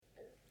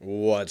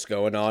What's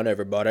going on,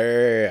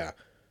 everybody?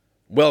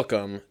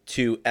 Welcome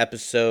to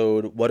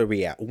episode, what are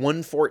we at?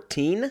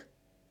 114?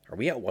 Are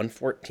we at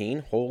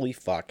 114? Holy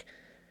fuck.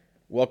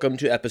 Welcome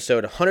to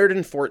episode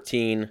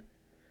 114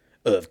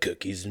 of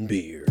Cookies and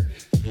Beer.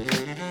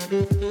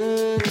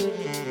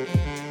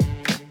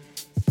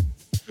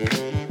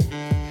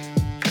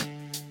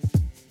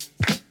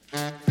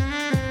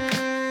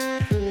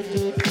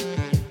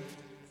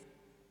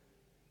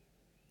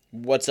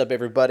 What's up,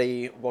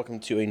 everybody? Welcome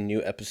to a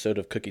new episode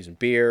of Cookies and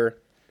Beer.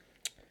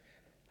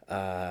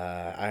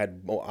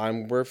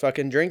 We're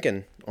fucking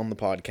drinking on the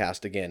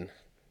podcast again.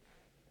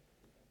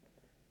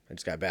 I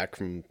just got back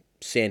from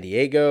San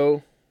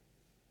Diego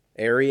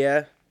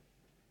area.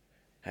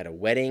 Had a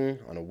wedding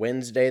on a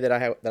Wednesday that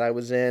I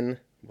was in.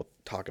 We'll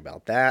talk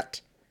about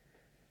that.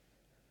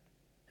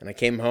 And I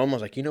came home. I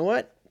was like, you know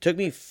what? It took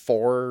me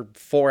four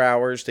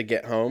hours to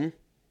get home,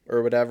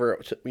 or whatever.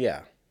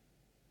 Yeah,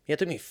 it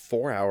took me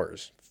 4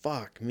 hours.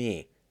 Fuck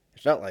me.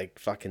 It felt like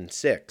fucking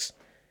 6.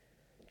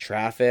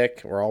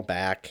 Traffic. We're all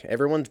back.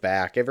 Everyone's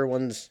back.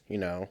 Everyone's,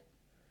 we're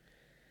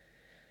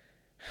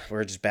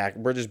just back.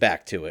 We're just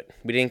back to it.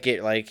 We didn't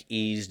get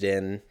eased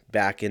in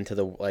back into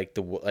the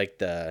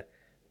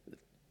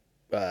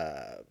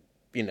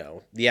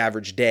the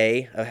average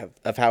day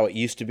of how it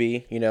used to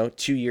be,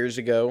 2 years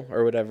ago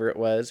or whatever it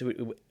was.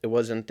 It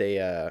wasn't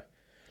a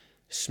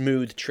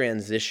smooth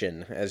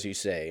transition, as you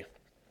say.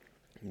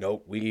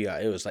 Nope,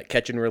 it was like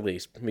catch and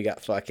release. We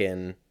got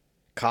fucking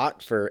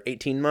caught for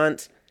 18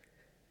 months,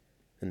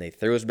 and they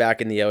threw us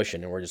back in the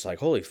ocean, and we're just like,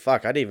 holy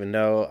fuck, I don't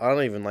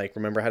even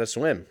remember how to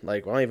swim. I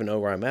don't even know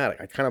where I'm at.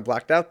 I kind of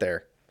blacked out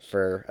there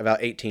for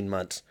about 18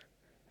 months.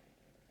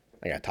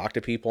 I gotta talk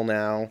to people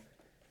now.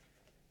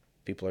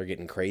 People are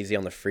getting crazy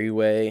on the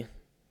freeway.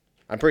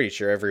 I'm pretty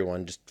sure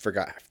everyone just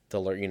forgot to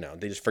learn,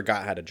 they just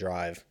forgot how to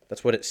drive.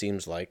 That's what it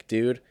seems like,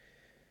 dude.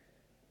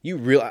 You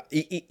realize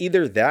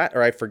either that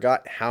or I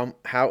forgot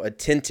how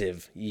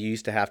attentive you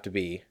used to have to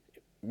be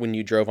when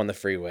you drove on the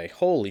freeway.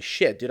 Holy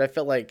shit, dude. I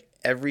felt like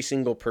every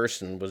single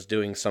person was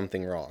doing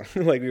something wrong.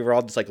 We were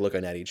all just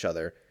looking at each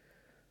other.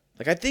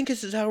 I think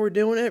this is how we're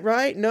doing it,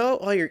 right? No?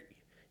 Oh,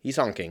 he's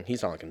honking.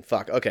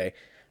 Fuck. Okay.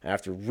 I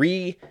have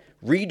to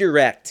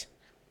redirect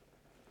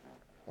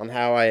on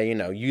how I,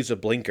 use a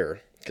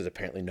blinker, because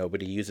apparently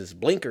nobody uses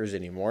blinkers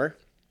anymore.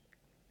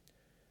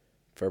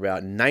 For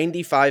about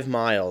 95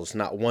 miles,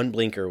 not one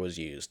blinker was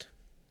used.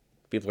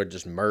 People are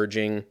just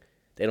merging.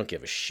 They don't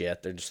give a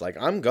shit. They're just like,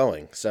 I'm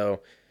going.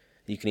 So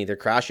you can either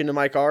crash into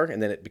my car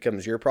and then it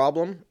becomes your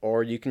problem,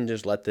 or you can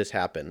just let this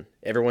happen.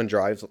 Everyone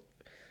drives,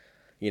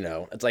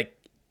 it's like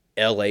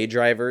LA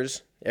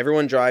drivers.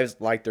 Everyone drives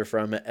like they're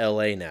from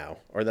LA now,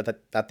 or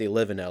that they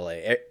live in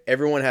LA.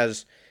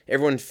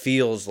 Everyone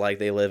feels like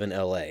they live in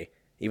LA.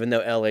 Even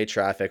though LA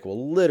traffic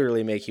will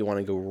literally make you want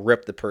to go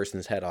rip the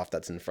person's head off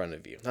that's in front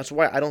of you. That's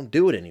why I don't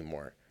do it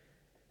anymore.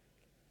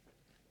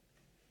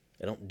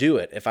 I don't do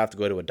it. If I have to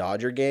go to a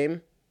Dodger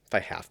game,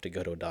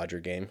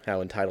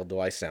 how entitled do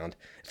I sound?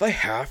 If I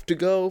have to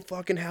go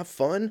fucking have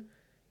fun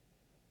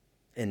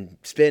and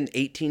spend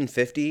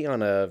 $18.50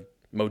 on a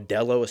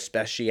Modelo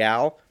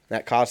Especial,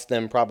 that costs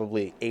them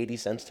probably 80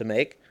 cents to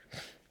make.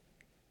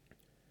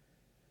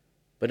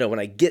 But no, when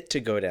I get to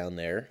go down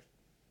there,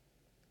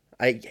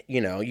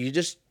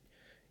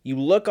 you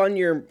look on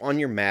your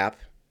map,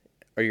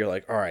 or you're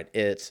like, all right,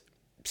 it's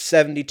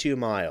 72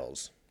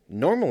 miles.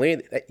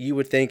 Normally, you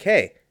would think,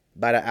 hey,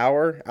 about an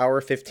hour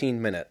 15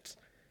 minutes.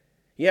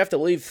 You have to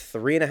leave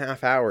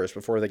 3.5 hours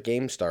before the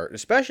game starts,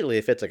 especially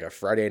if it's like a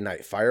Friday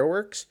night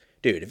fireworks.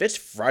 Dude, if it's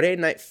Friday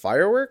night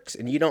fireworks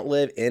and you don't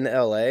live in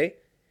LA,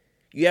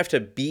 you have to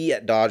be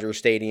at Dodger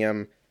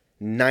Stadium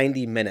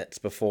 90 minutes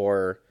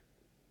before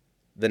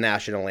the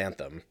national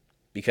anthem,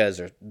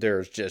 because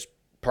there's just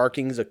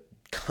parking's a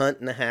cunt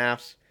and a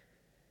half.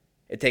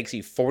 It takes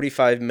you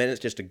 45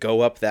 minutes just to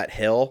go up that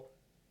hill.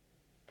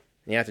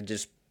 And you have to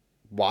just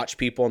watch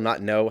people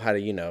not know how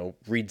to,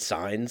 read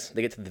signs.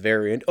 They get to the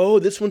very end. Oh,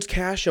 this one's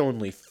cash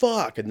only.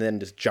 Fuck. And then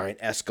this giant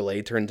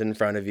Escalade turns in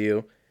front of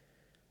you.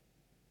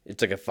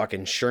 It's like a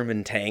fucking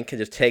Sherman tank. It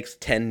just takes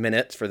 10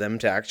 minutes for them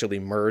to actually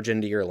merge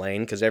into your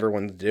lane, because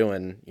everyone's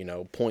doing,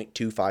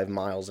 0.25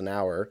 miles an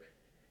hour.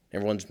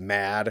 Everyone's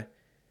mad.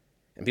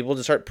 And people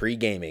just start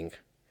pre-gaming.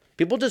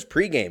 People just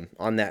pre-game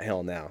on that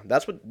hill now.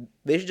 That's what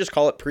they should just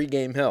call it,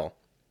 pre-game hill.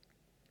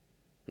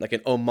 Like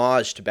an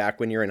homage to back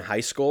when you're in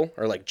high school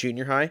or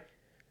junior high.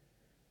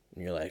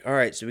 And you're like, all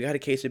right, so we got a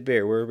case of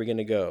beer. Where are we going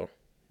to go?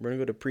 We're going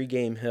to go to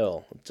pre-game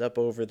hill. It's up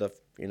over the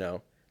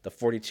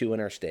 42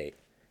 interstate.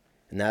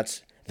 And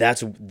that's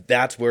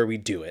where we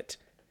do it.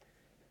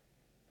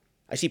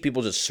 I see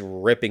people just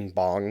ripping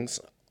bongs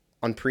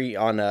on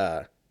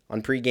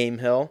pre-game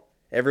hill.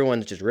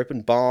 Everyone's just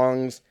ripping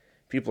bongs.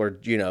 People are,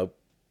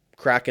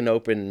 cracking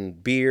open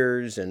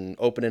beers and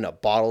opening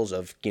up bottles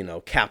of,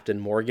 Captain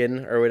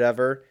Morgan or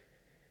whatever.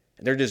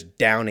 And they're just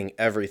downing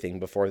everything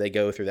before they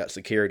go through that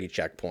security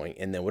checkpoint.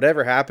 And then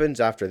whatever happens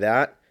after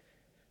that,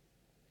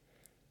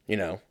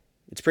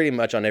 it's pretty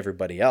much on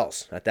everybody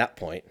else at that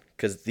point,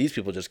 because these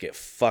people just get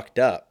fucked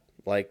up.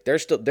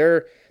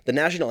 They're the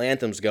national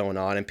anthem's going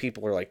on and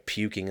people are like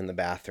puking in the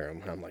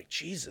bathroom. And I'm like,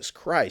 Jesus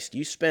Christ,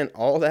 you spent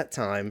all that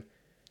time,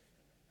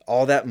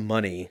 all that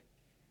money,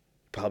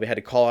 probably had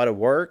to call out of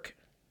work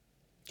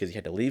because you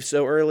had to leave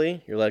so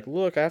early. You're like,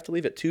 look, I have to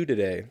leave at 2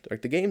 today.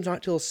 Like, the game's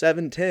not till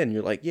 7:10.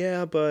 You're like,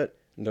 yeah, but...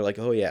 And they're like,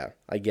 oh, yeah,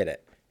 I get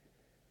it.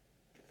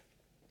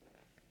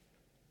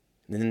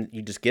 And then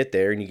you just get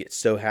there and you get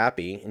so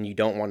happy and you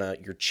don't want to...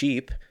 You're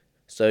cheap,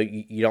 so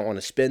you don't want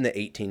to spend the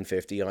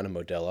 $18.50 on a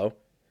Modelo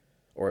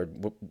or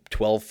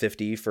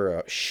 $12.50 for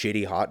a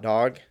shitty hot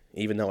dog,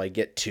 even though I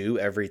get 2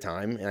 every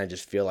time and I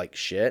just feel like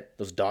shit.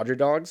 Those Dodger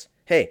dogs,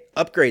 hey,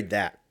 upgrade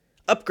that.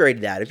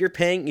 Upgrade that. If you're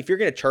going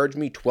to charge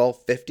me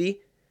 $12.50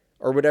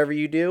 or whatever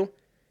you do,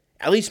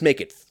 at least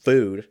make it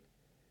food.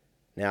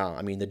 Now,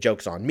 I mean, the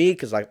joke's on me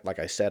because, like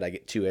I said, I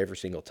get 2 every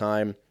single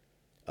time.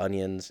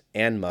 Onions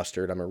and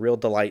mustard. I'm a real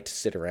delight to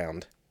sit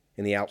around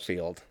in the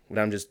outfield when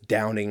I'm just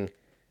downing,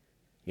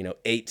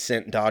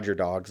 8-cent Dodger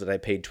dogs that I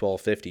paid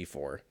 $12.50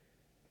 for.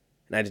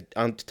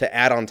 And to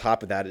add on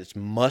top of that, it's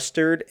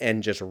mustard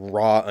and just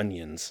raw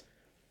onions.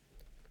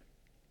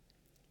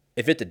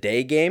 If it's a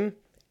day game,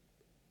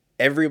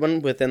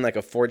 everyone within like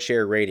a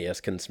 4-chair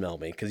radius can smell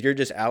me because you're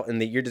just out in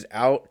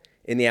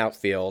the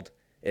outfield.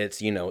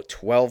 It's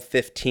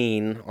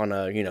 12:15 on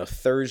a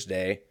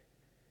Thursday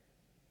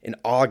in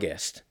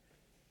August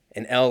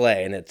in LA,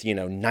 and it's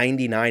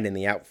 99 in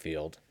the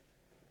outfield.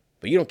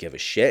 But you don't give a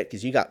shit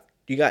because you got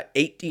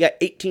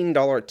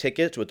 $18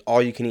 tickets with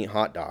all you can eat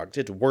hot dogs.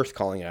 It's worth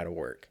calling out of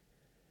work.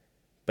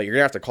 But you're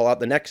gonna have to call out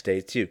the next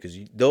day too because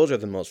those are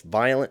the most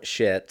violent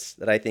shits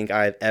that I think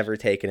I've ever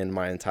taken in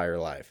my entire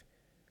life.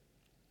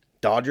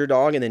 Dodger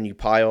dog, and then you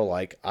pile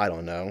like, I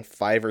don't know,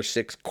 5 or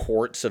 6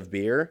 quarts of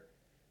beer.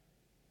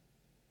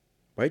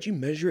 Why'd you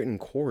measure it in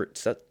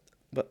quarts? That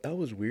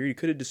was weird. You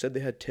could have just said they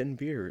had 10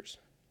 beers.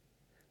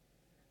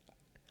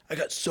 I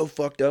got so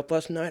fucked up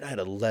last night, I had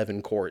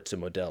 11 quarts of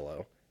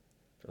Modelo.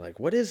 They're like,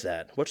 what is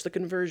that? What's the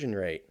conversion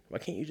rate? Why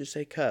can't you just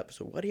say cup?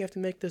 So why do you have to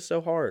make this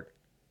so hard?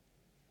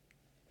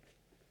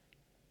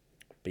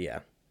 But yeah,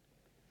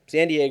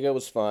 San Diego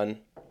was fun.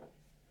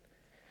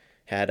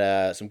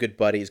 Had some good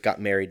buddies, got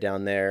married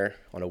down there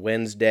on a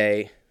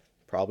Wednesday.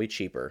 Probably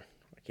cheaper.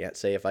 I can't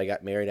say if I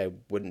got married, I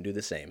wouldn't do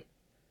the same.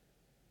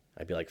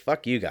 I'd be like,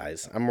 fuck you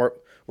guys. We're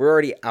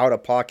already out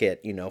of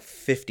pocket,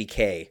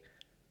 $50K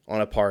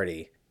on a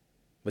party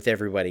with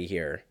everybody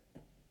here.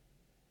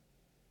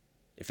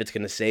 If it's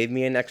going to save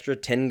me an extra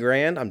 10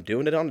 grand, I'm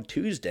doing it on a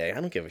Tuesday. I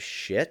don't give a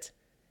shit.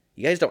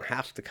 You guys don't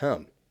have to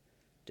come.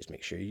 Just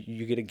make sure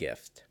you get a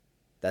gift.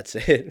 That's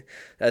it.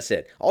 That's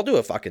it. I'll do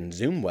a fucking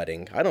Zoom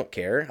wedding. I don't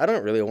care. I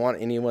don't really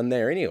want anyone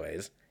there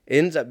anyways. It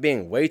ends up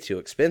being way too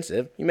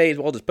expensive. You may as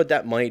well just put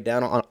that money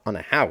down on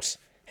a house.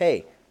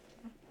 Hey,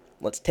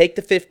 let's take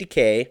the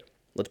 $50K.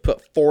 Let's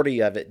put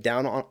 40 of it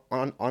down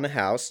on a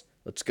house.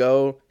 Let's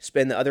go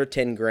spend the other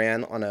 10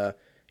 grand on a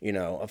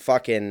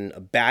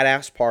fucking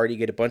badass party.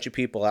 Get a bunch of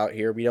people out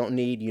here. We don't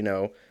need,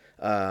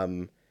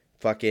 fucking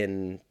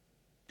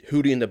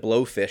Hootie and the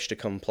Blowfish to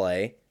come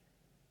play.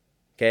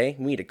 Okay,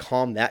 we need to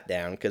calm that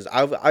down because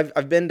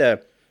I've been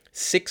to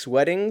 6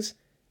 weddings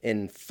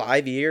in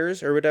 5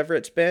 years or whatever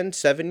it's been,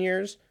 7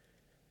 years,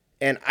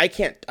 and I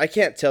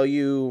can't tell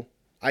you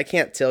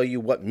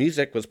what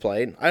music was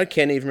played. I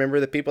can't even remember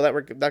the people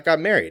that got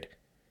married.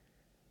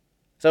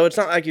 So it's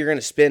not like you're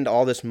gonna spend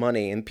all this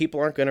money and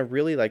people aren't gonna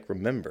really like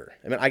remember.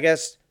 I mean, I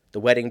guess the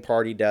wedding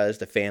party does,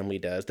 the family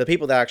does, the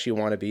people that actually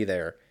want to be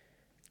there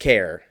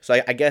care.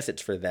 So I guess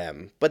it's for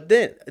them. But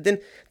then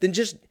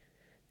just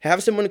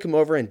have someone come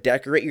over and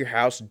decorate your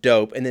house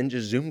dope and then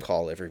just Zoom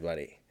call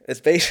everybody. It's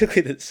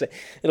basically the same.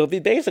 It'll be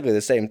basically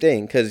the same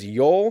thing because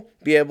you'll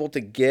be able to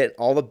get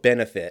all the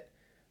benefit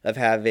of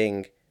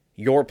having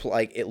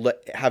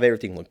have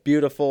everything look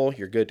beautiful.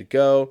 You're good to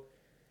go.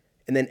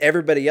 And then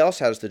everybody else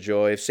has the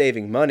joy of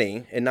saving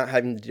money and not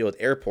having to deal with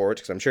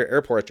airports because I'm sure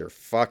airports are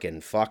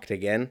fucking fucked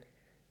again.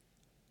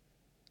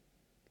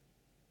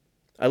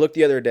 I looked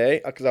the other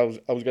day because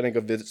I was going to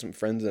go visit some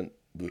friends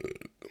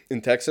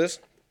in Texas.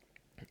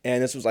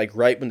 And this was like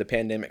right when the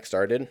pandemic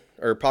started,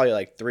 or probably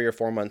like 3 or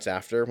 4 months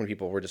after, when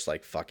people were just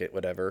like, fuck it,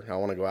 whatever. I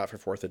want to go out for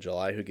 4th of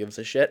July. Who gives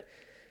a shit?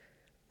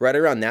 Right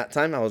around that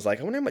time, I was like,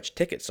 I wonder how much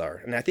tickets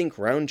are. And I think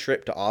round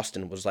trip to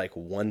Austin was like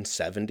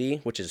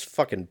 $170, which is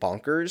fucking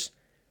bonkers.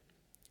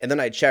 And then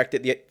I checked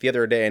it the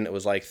other day and it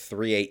was like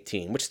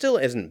 $318, which still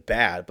isn't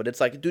bad, but it's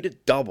like, dude,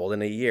 it doubled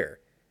in a year.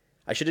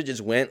 I should have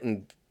just went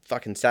and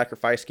fucking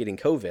sacrificed getting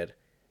COVID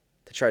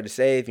to try to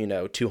save,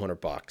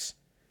 $200.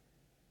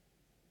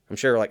 I'm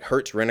sure like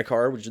Hertz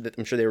Rent-A-Car, which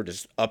I'm sure they were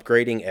just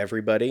upgrading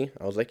everybody.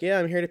 I was like, yeah,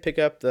 I'm here to pick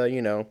up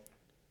the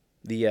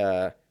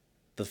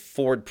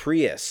Ford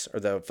Prius or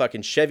the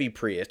fucking Chevy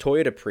Prius,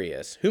 Toyota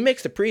Prius. Who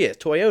makes the Prius?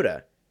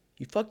 Toyota.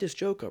 You fucked this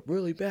joke up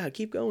really bad.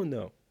 Keep going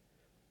though.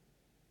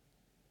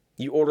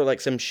 You order like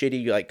some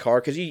shitty like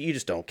car because you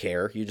just don't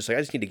care. You just like,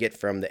 I just need to get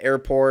from the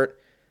airport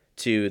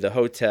to the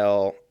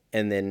hotel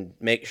and then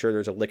make sure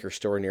there's a liquor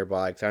store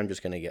nearby because I'm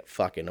just going to get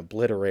fucking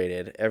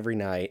obliterated every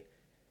night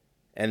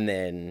and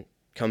then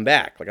come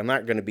back. Like, I'm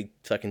not going to be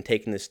fucking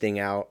taking this thing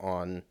out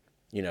on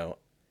you know,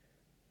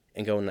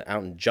 and going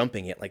out and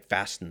jumping it like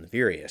Fast and the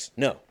Furious.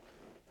 No.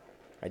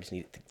 I just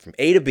need it from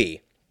A to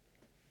B.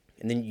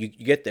 And then you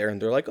get there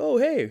and they're like, oh,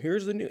 hey,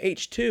 here's the new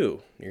H2.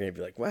 You're going to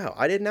be like, wow,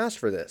 I didn't ask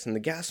for this. And the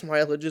gas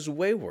mileage is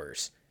way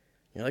worse.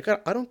 You're like,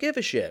 I don't give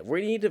a shit.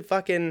 We need to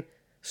fucking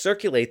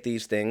circulate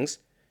these things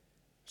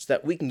so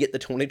that we can get the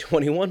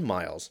 2021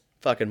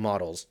 fucking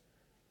models.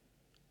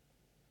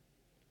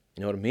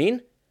 You know what I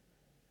mean?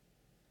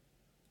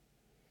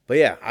 But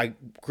yeah, I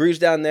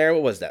cruised down there.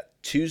 What was that?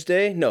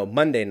 Tuesday? No,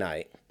 Monday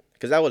night.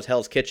 Because that was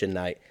Hell's Kitchen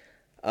night.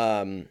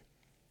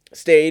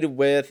 Stayed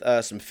with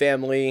some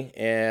family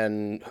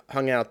and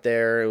hung out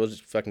there. It was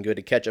fucking good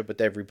to catch up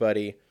with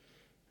everybody.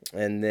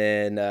 And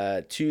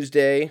then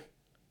Tuesday,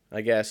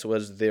 I guess,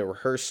 was the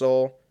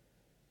rehearsal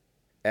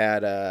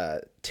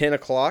at 10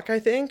 o'clock, I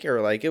think.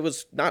 Or like, it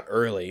was not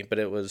early, but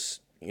it was,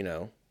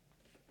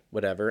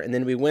 whatever. And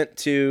then we went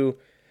to,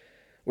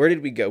 where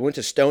did we go? We went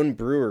to Stone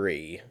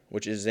Brewery,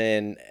 which is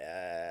in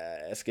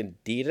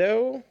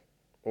Escondido,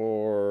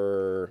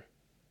 or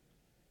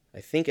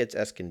I think it's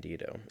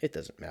Escondido. It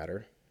doesn't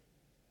matter.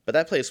 But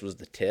that place was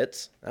the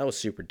tits. That was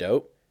super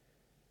dope.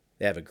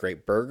 They have a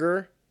great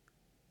burger.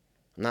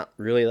 I'm not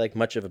really like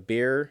much of a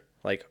beer,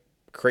 like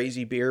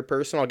crazy beer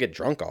person. I'll get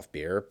drunk off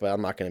beer, but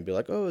I'm not going to be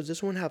like, oh, does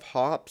this one have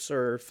hops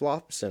or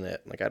flops in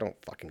it? Like, I don't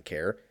fucking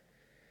care.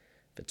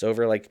 If it's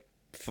over like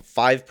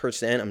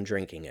 5%, I'm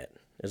drinking it.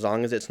 As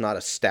long as it's not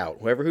a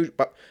stout.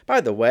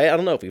 By the way, I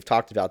don't know if we've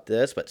talked about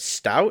this, but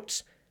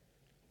stouts,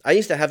 I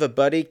used to have a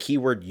buddy,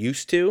 keyword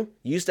used to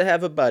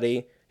have a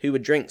buddy who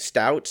would drink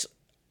stouts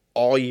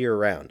all year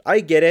round.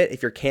 I get it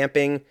if you're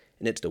camping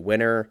and it's the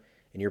winter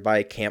and you're by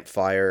a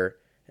campfire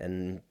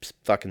and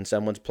fucking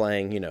someone's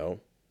playing,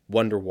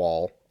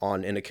 Wonderwall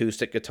on an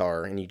acoustic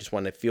guitar and you just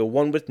want to feel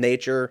one with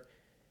nature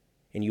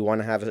and you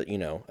want to have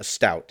a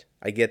stout.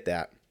 I get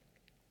that.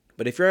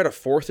 But if you're at a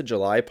 4th of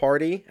July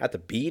party at the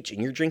beach and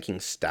you're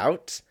drinking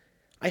stouts,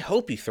 I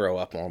hope you throw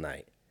up all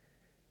night.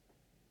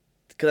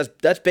 Because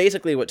that's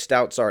basically what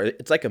stouts are.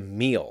 It's like a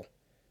meal.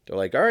 They're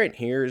like, all right,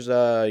 here's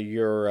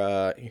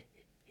your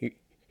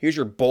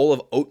bowl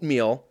of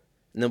oatmeal,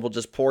 and then we'll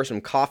just pour some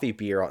coffee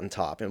beer on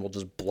top, and we'll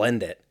just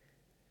blend it.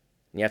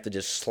 And you have to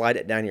just slide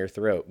it down your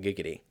throat.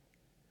 Giggity.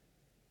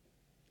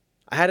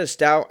 I had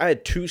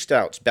 2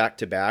 stouts back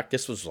to back.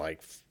 This was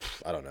like,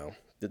 I don't know.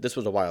 This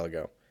was a while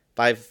ago.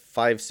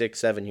 5, 6,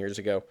 7 years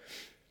ago.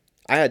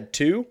 I had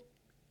 2,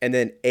 and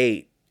then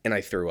 8, and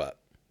I threw up.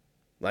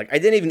 Like, I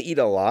didn't even eat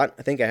a lot.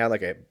 I think I had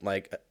a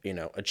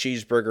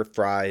cheeseburger,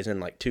 fries, and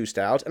like 2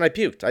 stouts, and I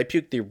puked. I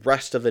puked the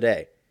rest of the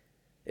day.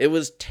 It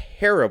was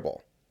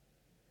terrible.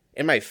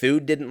 And my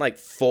food didn't like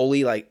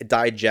fully like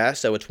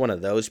digest, so it's one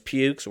of those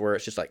pukes where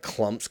it's just like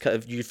clumps.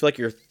 You feel like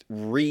you're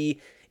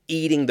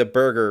re-eating the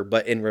burger,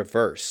 but in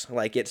reverse.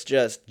 Like, it's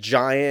just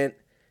giant.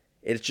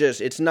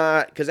 It's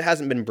not, because it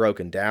hasn't been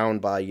broken down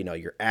by,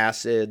 your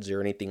acids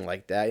or anything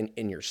like that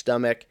in your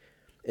stomach.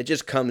 It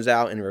just comes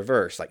out in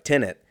reverse, like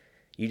Tenet.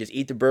 You just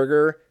eat the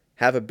burger,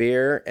 have a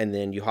beer, and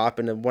then you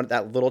hop into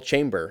that little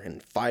chamber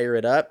and fire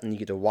it up, and you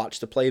get to watch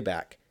the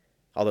playback.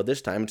 Although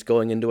this time it's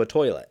going into a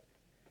toilet.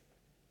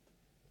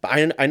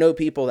 But I know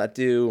people that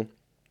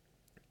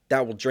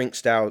will drink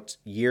stouts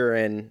year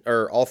in,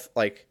 or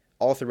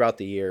all throughout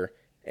the year.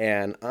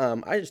 And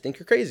I just think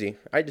you're crazy.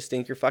 I just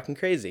think you're fucking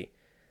crazy.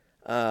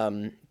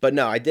 But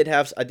no, I did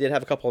have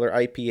a couple other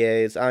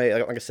IPAs.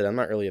 Like I said, I'm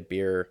not really a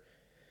beer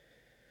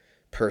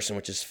person,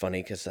 which is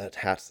funny because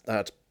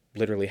that's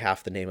literally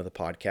half the name of the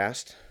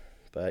podcast.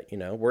 But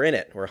we're in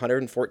it. We're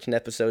 114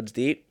 episodes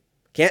deep.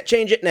 Can't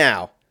change it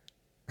now.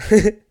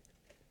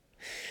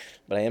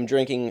 But I am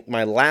drinking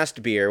my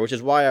last beer, which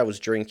is why I was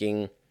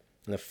drinking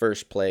in the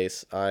first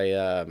place.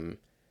 I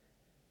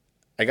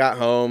got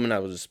home and I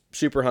was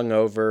super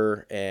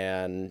hungover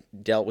and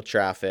dealt with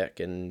traffic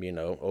and,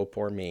 oh,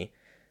 poor me.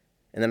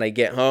 And then I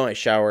get home, I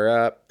shower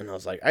up, and I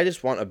was like, I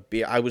just want a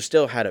beer. I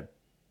still had a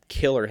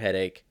killer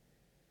headache.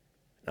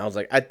 And I was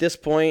like, at this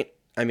point,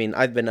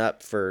 I've been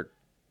up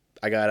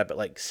I got up at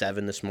like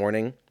 7 this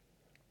morning.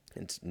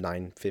 It's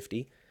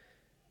 9:50.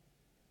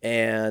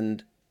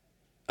 And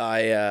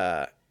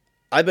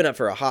I've been up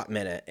for a hot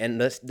minute,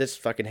 and this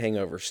fucking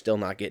hangover's still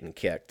not getting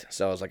kicked.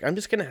 So I was like, I'm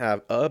just going to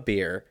have a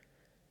beer.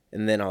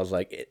 And then I was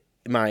like,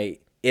 my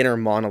inner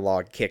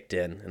monologue kicked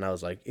in, and I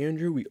was like,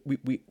 Andrew,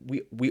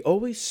 we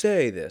always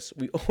say this.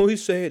 We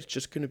always say it's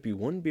just going to be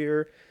one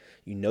beer.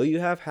 You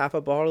have half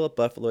a bottle of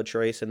Buffalo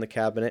Trace in the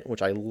cabinet,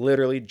 which I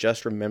literally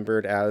just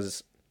remembered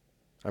as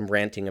I'm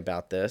ranting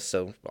about this,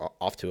 so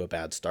off to a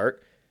bad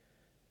start.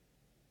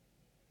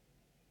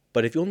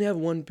 But if you only have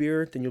one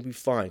beer, then you'll be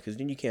fine, because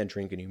then you can't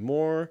drink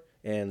anymore,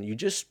 and you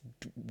just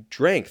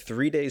drank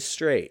 3 days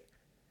straight.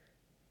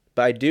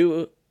 But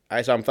so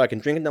I'm fucking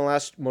drinking the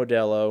last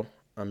Modelo.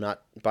 I'm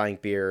not buying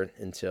beer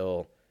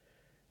until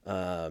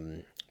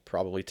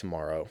probably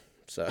tomorrow.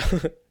 So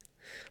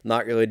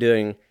not really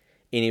doing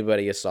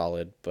anybody a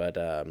solid, but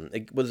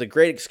it was a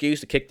great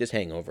excuse to kick this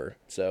hangover.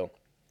 So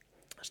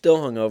still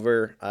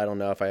hungover. I don't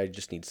know if I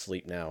just need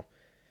sleep now.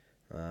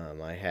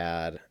 I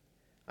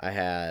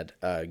had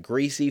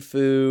greasy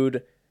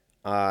food.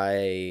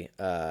 I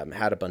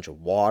had a bunch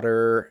of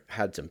water,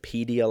 had some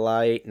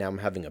Pedialyte. Now I'm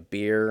having a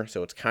beer,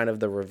 so it's kind of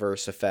the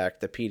reverse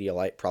effect. The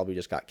Pedialyte probably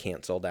just got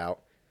canceled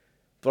out,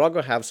 but I'll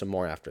go have some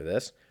more after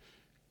this.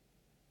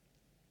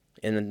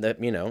 And then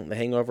the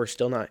hangover's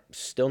still not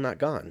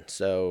gone.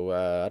 So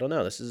I don't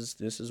know. This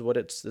is what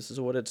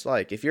it's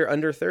like. If you're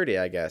under 30,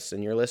 I guess,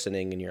 and you're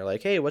listening, and you're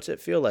like, hey, what's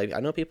it feel like? I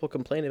know people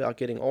complain about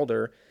getting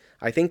older.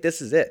 I think this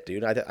is it,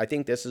 dude. I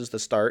think this is the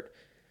start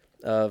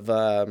of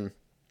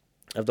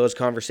those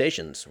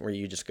conversations where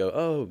you just go,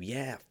 oh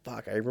yeah,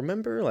 fuck, I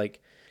remember,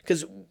 like,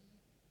 because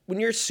when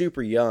you're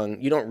super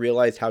young, you don't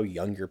realize how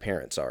young your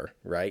parents are,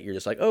 right? You're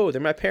just like, oh, they're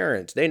my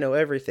parents, they know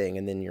everything,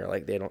 and then you're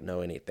like, they don't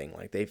know anything.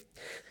 Like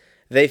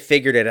they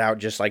figured it out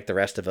just like the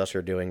rest of us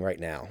are doing right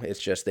now. It's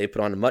just they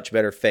put on a much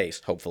better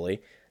face,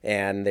 hopefully,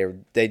 and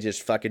they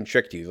just fucking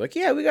tricked you. Like,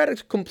 yeah, we got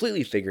it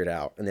completely figured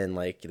out, and then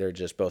like they're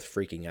just both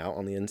freaking out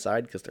on the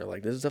inside because they're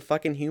like, this is a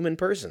fucking human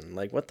person.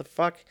 Like, what the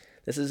fuck?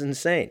 This is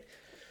insane.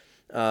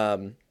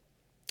 But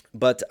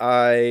what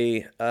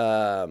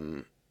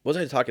was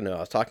I talking about? I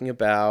was talking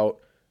about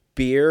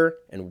beer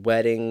and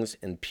weddings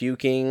and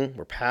puking.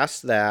 We're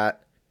past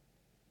that.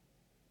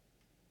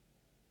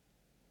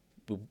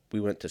 We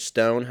went to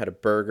Stone, had a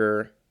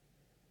burger,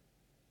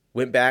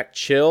 went back,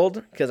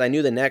 chilled, because I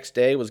knew the next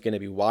day was going to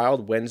be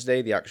wild.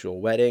 Wednesday, the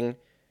actual wedding.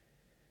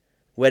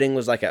 Wedding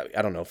was like,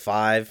 I don't know,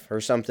 5 or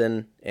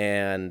something.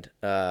 And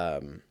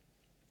they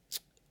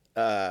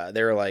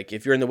were like,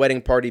 if you're in the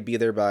wedding party, be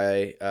there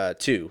by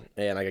 2.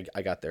 And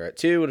I got there at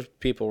 2.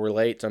 People were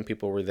late. Some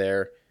people were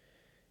there.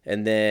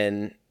 And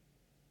then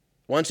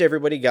once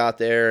everybody got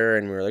there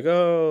and we were like,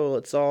 oh,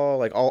 let's all,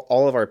 like,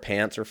 all of our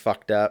pants are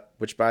fucked up,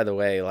 which, by the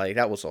way, like,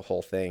 that was a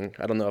whole thing.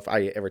 I don't know if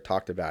I ever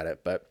talked about it,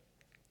 but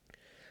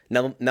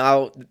now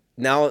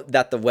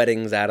that the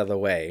wedding's out of the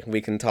way, we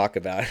can talk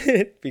about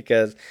it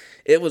because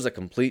it was a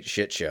complete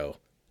shit show.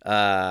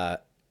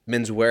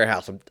 Men's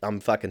Warehouse, I'm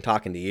fucking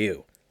talking to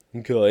you.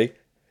 Okay.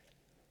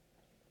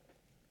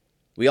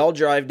 We all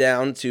drive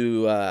down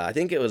to, I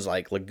think it was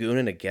like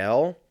Laguna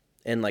Niguel,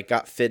 and like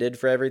got fitted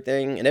for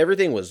everything, and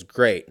everything was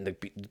great. The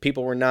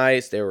people were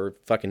nice. They were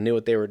fucking knew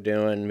what they were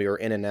doing. We were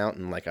in and out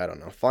in like, I don't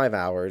know, 5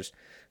 hours.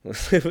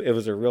 It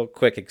was a real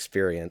quick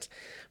experience,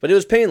 but it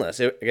was painless.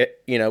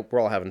 We're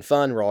all having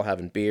fun. We're all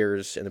having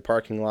beers in the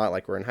parking lot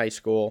like we're in high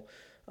school.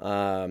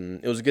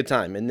 It was a good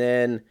time. And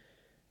then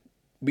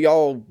we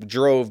all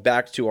drove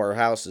back to our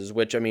houses,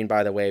 which, I mean,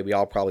 by the way, we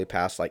all probably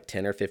passed like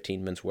 10 or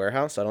 15 Men's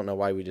Warehouse. I don't know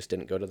why we just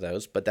didn't go to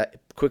those, but that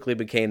quickly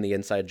became the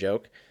inside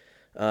joke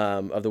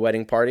of the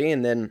wedding party.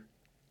 And then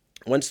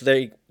once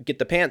they get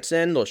the pants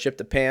in, they'll ship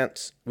the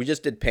pants. We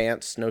just did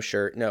pants, no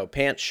shirt. No,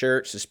 pants,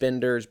 shirt,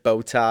 suspenders,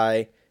 bow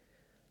tie.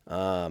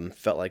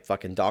 Felt like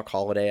fucking Doc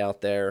Holliday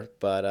out there,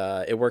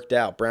 but it worked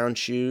out. Brown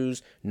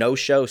shoes,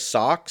 no-show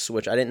socks,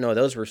 which I didn't know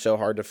those were so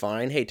hard to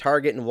find. Hey,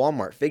 Target and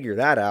Walmart, figure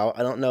that out.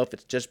 I don't know if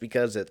it's just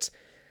because it's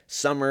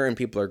summer and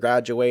people are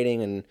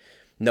graduating and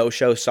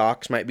no-show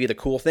socks might be the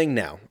cool thing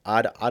now.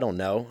 I don't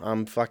know.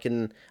 I'm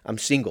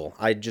single.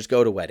 I just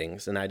go to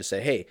weddings and I just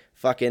say, hey,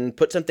 fucking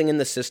put something in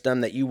the system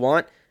that you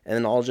want, and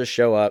then I'll just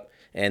show up.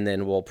 And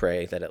then we'll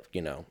pray that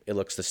it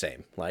looks the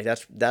same. Like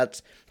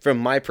that's from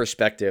my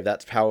perspective.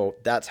 That's how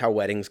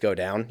weddings go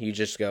down. You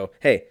just go,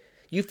 hey,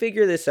 you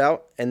figure this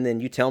out, and then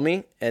you tell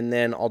me, and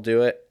then I'll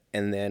do it,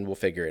 and then we'll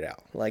figure it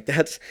out. Like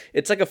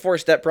it's like a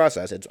 4-step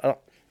process. It's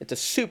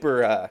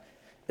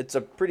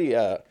a pretty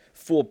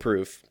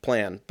foolproof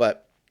plan.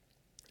 But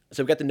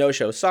so we got the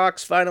no-show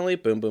socks finally.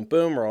 Boom, boom,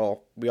 boom.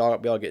 We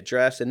all get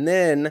dressed, and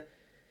then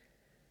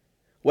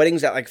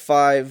weddings at like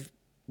 5.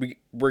 We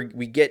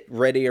get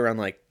ready around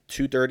like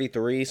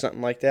 2:33,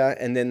 something like that,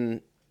 and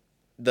then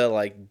the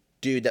like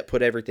dude that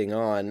put everything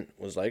on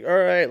was like, all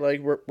right, like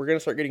we're gonna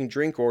start getting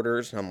drink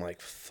orders. And I'm like,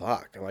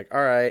 fuck. I'm like,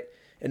 all right.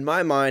 In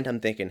my mind, I'm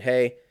thinking,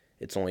 hey,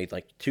 it's only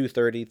like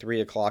 2:30,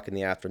 3 o'clock in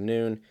the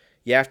afternoon.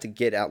 You have to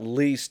get at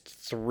least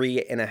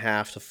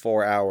 3.5 to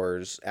 4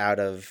 hours out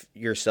of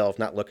yourself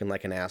not looking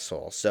like an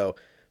asshole. So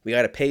we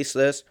got to pace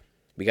this.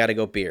 We got to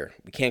go beer.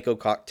 We can't go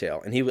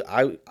cocktail. And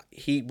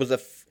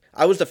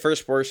I was the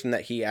first person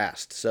that he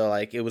asked. So,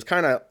 like, it was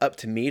kind of up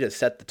to me to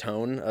set the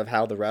tone of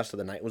how the rest of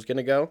the night was going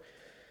to go.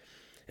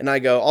 And I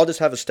go, I'll just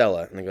have a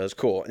Stella. And he goes,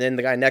 cool. And then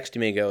the guy next to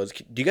me goes,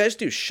 do you guys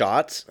do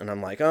shots? And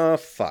I'm like, oh,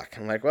 fuck.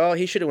 I'm like, well,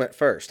 he should have went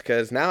first,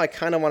 because now I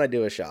kind of want to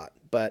do a shot.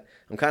 But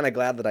I'm kind of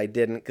glad that I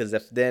didn't, because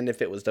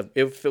if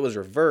it was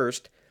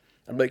reversed,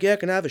 I'm like, yeah,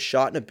 can I have a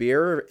shot and a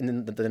beer? And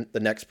then the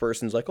next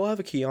person's like, oh, I'll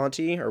have a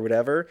Chianti or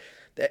whatever.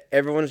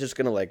 Everyone's just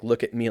going to like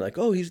look at me like,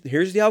 oh,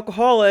 here's the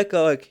alcoholic.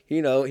 Like,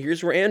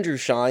 here's where Andrew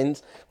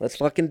shines. Let's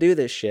fucking do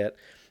this shit.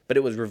 But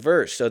it was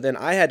reversed. So then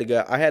I had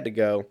to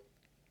go.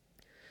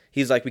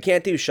 He's like, we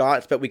can't do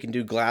shots, but we can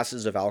do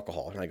glasses of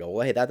alcohol. And I go,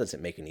 well, hey, that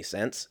doesn't make any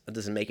sense. That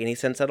doesn't make any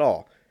sense at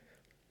all.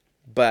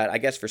 But I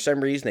guess for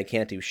some reason they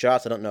can't do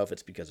shots. I don't know if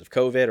it's because of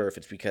COVID or if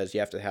it's because you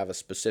have to have a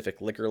specific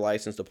liquor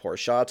license to pour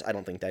shots. I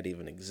don't think that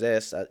even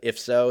exists. If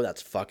so,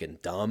 that's fucking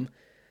dumb.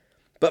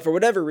 But for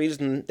whatever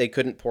reason, they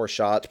couldn't pour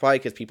shots. Probably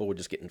because people would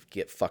just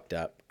get fucked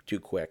up too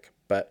quick.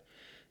 But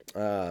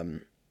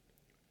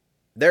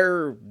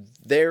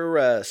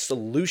their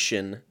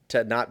solution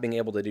to not being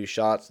able to do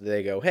shots,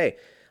 they go, hey,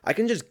 I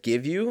can just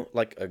give you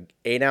like a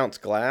 8-ounce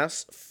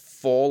glass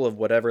full of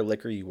whatever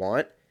liquor you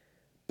want,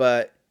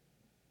 but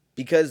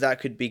because that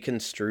could be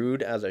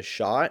construed as a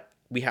shot,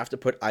 we have to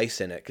put ice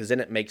in it because then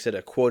it makes it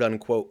a quote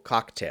unquote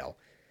cocktail.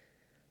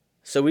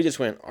 So we just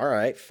went, all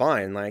right,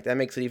 fine. Like that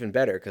makes it even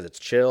better because it's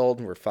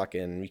chilled.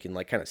 We can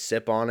like kind of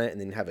sip on it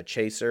and then have a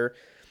chaser.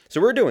 So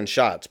we're doing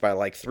shots by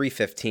like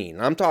 3:15.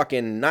 I'm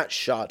talking not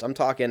shots. I'm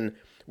talking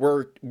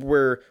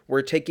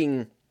we're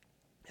taking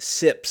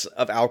sips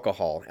of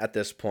alcohol at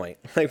this point.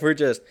 Like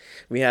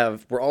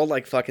we're all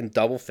like fucking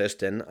double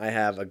fisting. I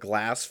have a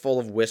glass full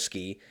of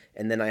whiskey,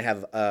 and then I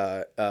have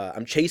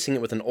I'm chasing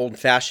it with an old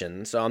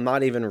fashioned. So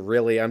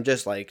I'm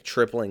just like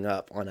tripling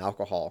up on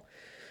alcohol.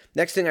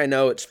 Next thing I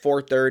know, it's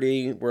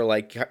 4:30.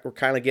 We're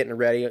kind of getting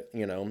ready.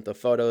 The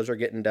photos are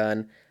getting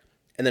done,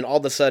 and then all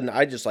of a sudden,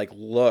 I just like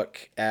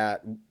look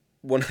at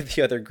one of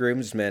the other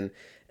groomsmen,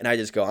 and I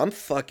just go, "I'm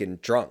fucking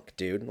drunk,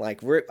 dude."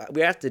 Like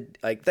we have to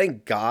like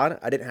thank God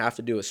I didn't have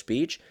to do a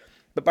speech,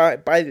 but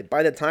by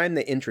the time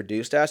they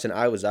introduced us and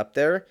I was up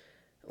there,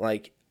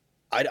 like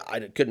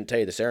I couldn't tell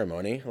you the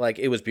ceremony. Like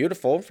it was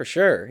beautiful for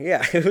sure.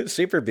 Yeah, it was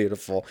super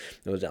beautiful.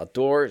 It was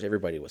outdoors.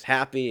 Everybody was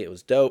happy. It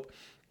was dope.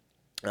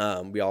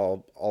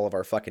 All of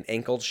our fucking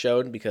ankles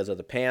showed because of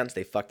the pants.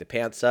 They fucked the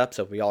pants up,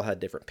 so we all had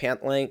different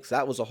pant lengths.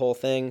 That was a whole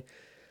thing.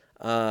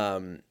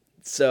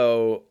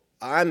 So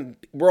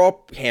we're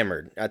all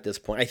hammered at this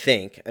point. I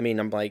think. I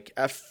mean, I'm like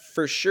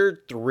for sure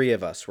 3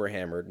 of us were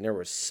hammered, and there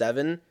were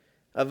 7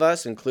 of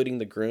us, including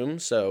the groom.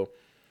 So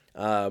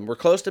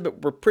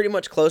we're pretty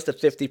much close to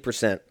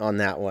 50% on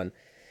that one,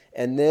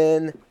 and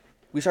then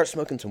we start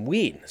smoking some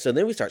weed. So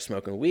then we start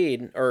smoking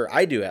weed, or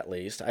I do at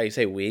least. I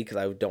say weed because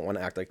I don't want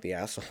to act like the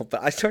asshole,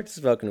 but I started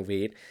smoking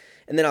weed.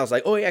 And then I was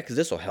like, oh yeah, because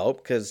this will help.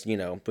 Because,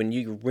 when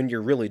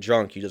you're really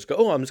drunk, you just go,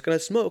 oh, I'm just going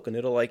to smoke, and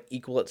it'll like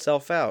equal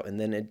itself out.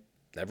 And then it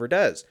never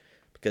does.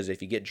 Because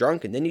if you get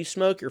drunk and then you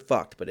smoke, you're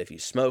fucked. But if you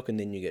smoke and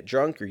then you get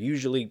drunk, you're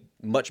usually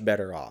much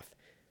better off.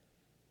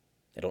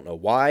 I don't know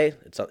why.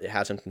 It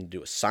has something to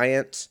do with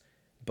science.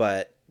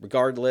 But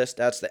regardless,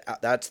 that's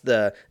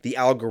the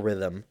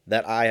algorithm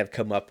that I have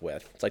come up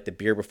with. It's like the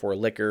beer before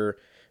liquor,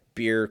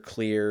 beer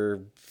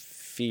clear,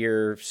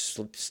 fear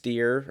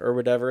steer, or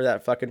whatever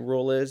that fucking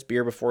rule is.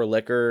 Beer before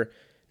liquor,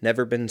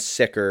 never been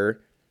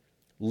sicker.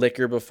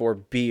 Liquor before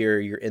beer,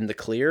 you're in the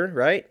clear,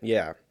 right?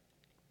 Yeah.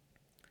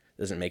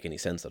 Doesn't make any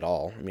sense at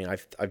all. I mean,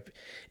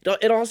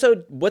 it also,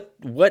 what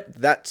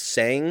that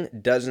saying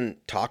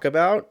doesn't talk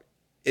about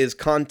is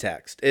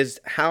context, is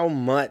how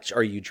much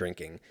are you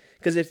drinking?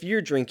 Because if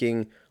you're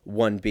drinking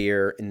 1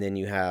 beer and then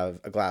you have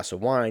a glass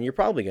of wine, you're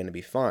probably going to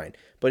be fine.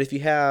 But if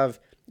you have,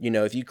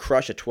 if you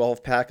crush a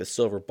 12-pack of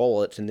Silver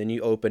Bullets and then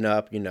you open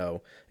up,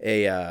 a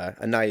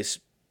nice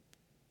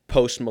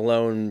Post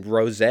Malone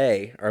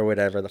rosé or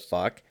whatever the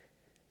fuck,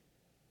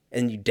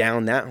 and you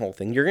down that whole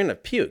thing, you're going to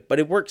puke. But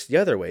it works the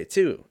other way,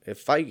 too.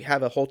 If I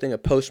have a whole thing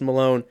of Post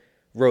Malone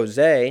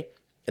rosé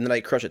and then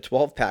I crush a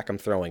 12-pack, I'm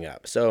throwing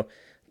up. So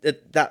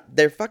that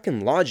their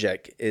fucking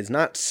logic is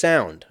not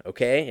sound,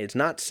 okay? It's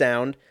not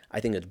sound. I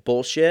think it's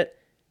bullshit.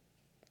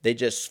 They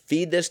just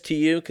feed this to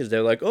you because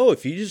they're like, oh,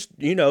 if you just,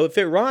 if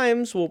it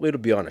rhymes, well, it'll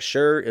be on a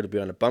shirt, it'll be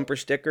on a bumper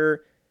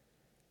sticker.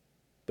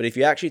 But if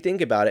you actually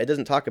think about it, it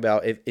doesn't talk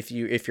about if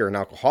you're an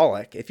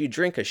alcoholic. If you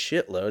drink a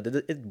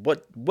shitload,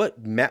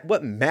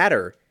 what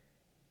matter?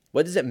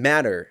 What does it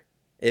matter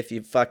if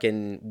you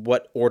fucking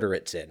what order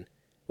it's in?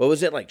 What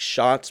was it, like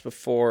shots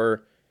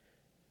before?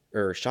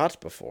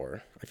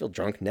 I feel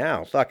drunk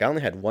now. Fuck, I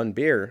only had 1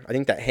 beer. I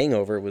think that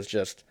hangover was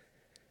just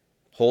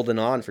holding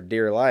on for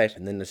dear life.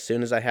 And then as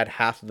soon as I had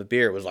half of the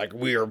beer, it was like,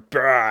 we're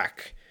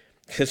back.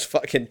 Because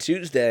fucking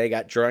Tuesday, I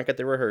got drunk at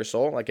the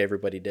rehearsal, like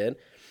everybody did.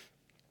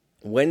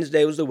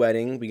 Wednesday was the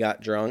wedding. We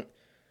got drunk.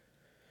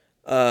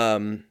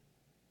 And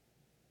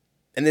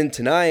then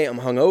tonight, I'm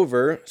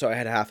hungover, so I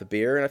had half a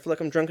beer, and I feel like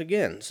I'm drunk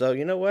again. So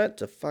you know what?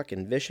 It's a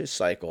fucking vicious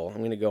cycle. I'm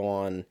going to go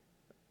on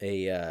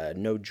a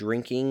no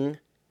drinking.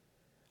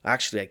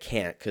 Actually, I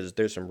can't because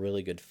there's some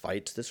really good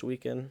fights this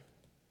weekend.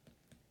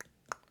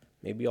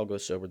 Maybe I'll go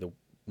sober the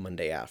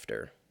Monday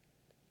after.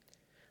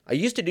 I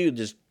used to do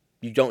just,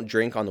 you don't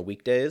drink on the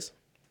weekdays.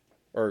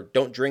 Or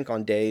don't drink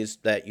on days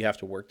that you have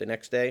to work the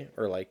next day.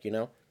 Or like,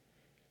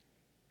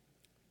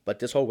 But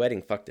this whole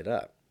wedding fucked it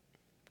up.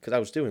 Because I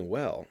was doing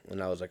well.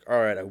 And I was like, all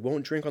right, I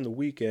won't drink on the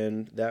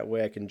weekend. That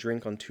way I can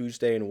drink on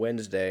Tuesday and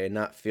Wednesday and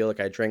not feel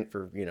like I drank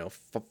for,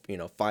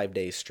 5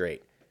 days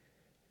straight.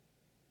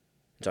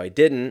 So I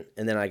didn't,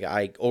 and then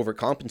I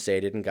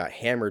overcompensated and got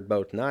hammered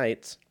both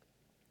nights.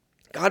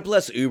 God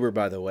bless Uber,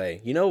 by the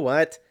way. You know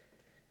what?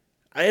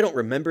 I don't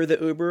remember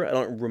the Uber. I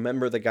don't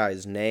remember the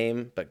guy's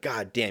name, but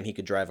god damn, he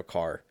could drive a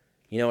car.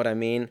 You know what I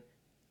mean?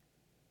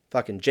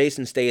 Fucking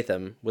Jason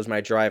Statham was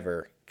my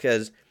driver,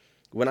 because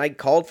when I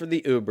called for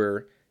the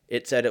Uber,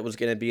 it said it was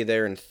going to be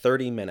there in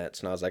 30 minutes,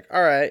 and I was like,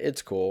 all right,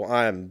 it's cool.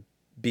 I'm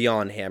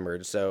beyond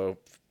hammered, so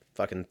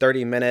fucking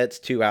 30 minutes,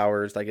 2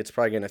 hours, like it's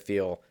probably going to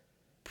feel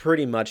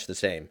pretty much the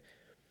same.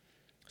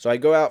 So I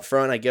go out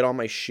front, I get all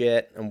my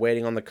shit, I'm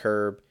waiting on the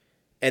curb,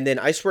 and then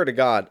I swear to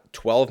God,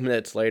 12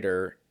 minutes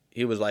later,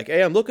 he was like,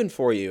 "Hey, I'm looking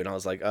for you." And I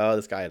was like, "Oh,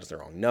 this guy has the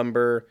wrong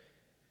number.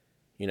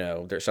 You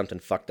know, there's something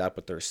fucked up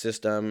with their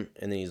system."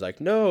 And then he's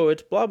like, "No,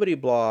 it's blah blah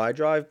blah. I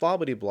drive blah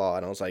blah blah."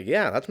 And I was like,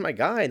 "Yeah, that's my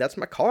guy. That's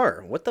my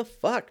car. What the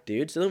fuck,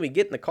 dude?" So then we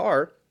get in the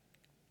car,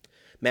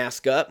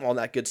 mask up, all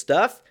that good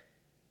stuff,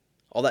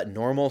 all that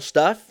normal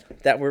stuff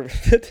that we're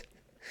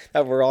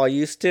that we're all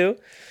used to.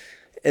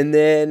 And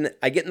then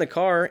I get in the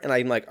car and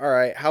I'm like, all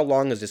right, how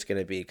long is this going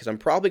to be? Because I'm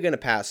probably going to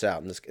pass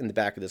out in the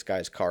back of this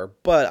guy's car.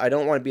 But I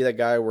don't want to be that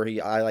guy where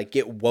I like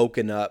get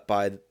woken up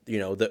by, you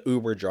know, the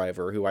Uber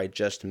driver who I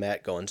just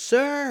met going,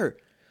 "Sir,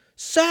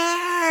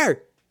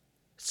 sir,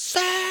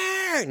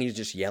 sir." And he's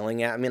just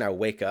yelling at me and I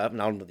wake up and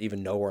I don't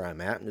even know where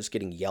I'm at. I'm just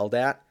getting yelled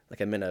at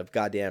like I'm in a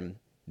goddamn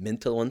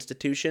mental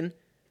institution.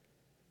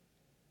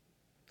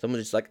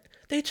 Someone's just like,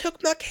 "They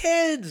took my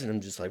kids." And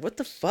I'm just like, what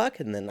the fuck?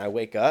 And then I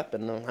wake up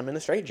and I'm in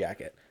a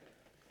straitjacket.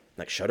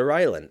 Like Shutter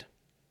Island.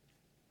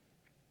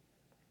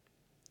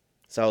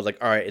 So I was like,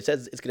 all right, it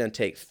says it's going to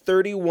take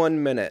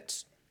 31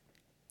 minutes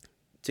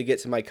to get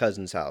to my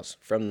cousin's house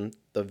from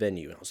the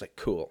venue. And I was like,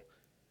 cool.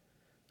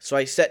 So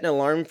I set an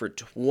alarm for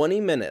 20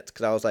 minutes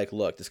because I was like,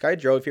 look, this guy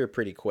drove here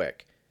pretty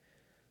quick.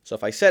 So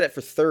if I set it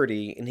for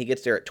 30 and he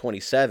gets there at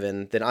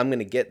 27, then I'm going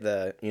to get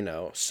the, you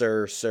know,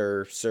 sir,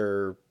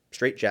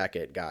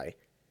 straitjacket guy.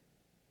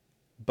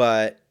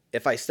 But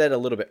if I set it a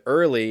little bit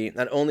early,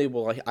 not only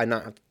will I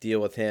not have to deal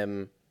with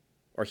him,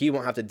 or he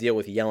won't have to deal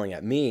with yelling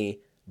at me,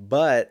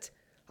 but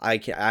I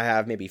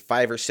have maybe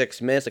 5 or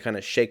 6 minutes to kind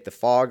of shake the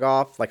fog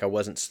off, like I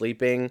wasn't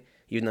sleeping,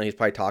 even though he's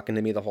probably talking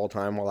to me the whole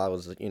time while I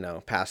was, you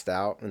know, passed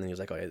out. And then he was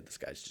like, "Oh, yeah, this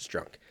guy's just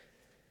drunk."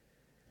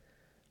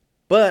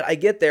 But I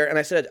get there, and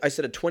I set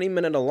a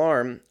 20-minute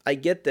alarm. I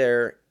get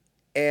there,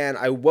 and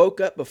I woke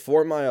up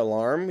before my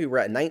alarm. We were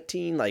at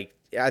 19, like,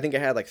 I think I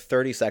had like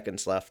 30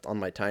 seconds left on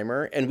my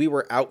timer, and we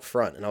were out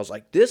front. And I was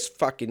like, this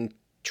fucking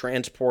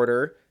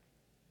transporter,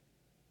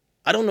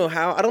 I don't know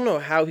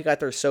how he got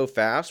there so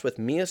fast with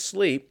me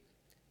asleep,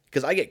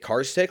 because I get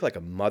car sick like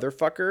a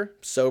motherfucker,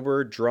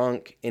 sober,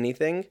 drunk,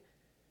 anything.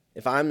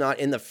 If I'm not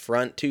in the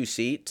front 2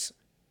 seats,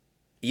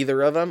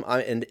 either of them,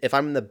 and if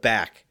I'm in the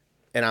back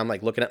and I'm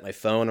like looking at my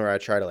phone or I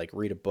try to like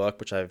read a book,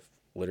 which I've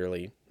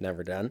literally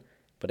never done,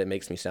 but it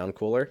makes me sound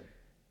cooler,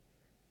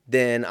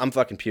 then I'm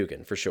fucking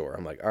puking for sure.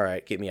 I'm like, all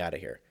right, get me out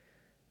of here.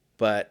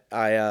 But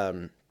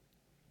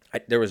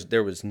there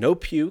was no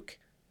puke.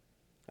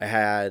 I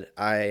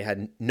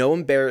had no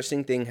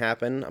embarrassing thing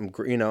happen. I'm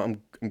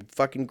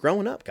fucking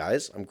growing up,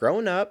 guys. I'm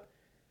growing up.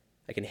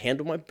 I can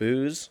handle my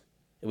booze.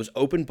 It was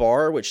open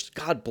bar, which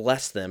God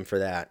bless them for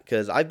that.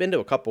 Because I've been to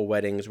a couple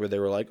weddings where they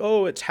were like,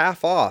 "Oh, it's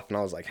half off." And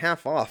I was like,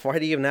 half off? Why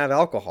do you even have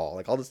alcohol?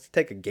 Like, I'll just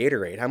take a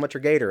Gatorade. How much are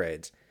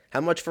Gatorades?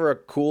 How much for a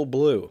Cool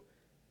Blue?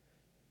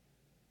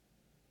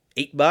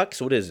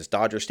 $8? What is this,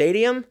 Dodger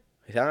Stadium?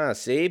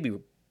 See, we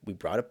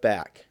brought it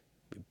back.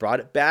 We brought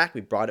it back.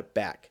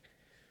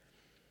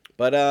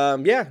 But,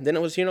 yeah, then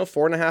it was,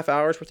 4.5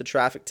 hours worth of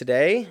traffic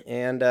today.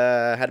 And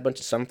had a bunch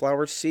of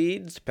sunflower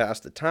seeds to pass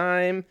the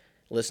time.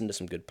 Listened to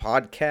some good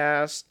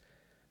podcasts.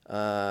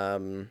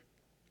 Drank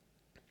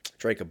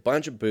a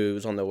bunch of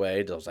booze on the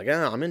way. I was like,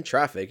 I'm in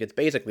traffic. It's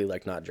basically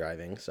like not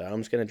driving. So I'm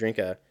just going to drink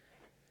a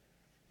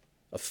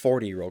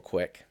 40 real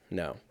quick.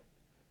 No.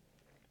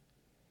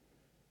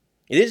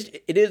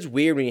 It is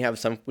weird when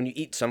you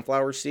eat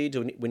sunflower seeds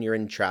when you're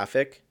in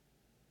traffic,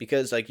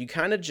 because like you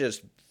kind of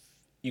just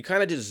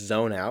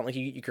zone out. Like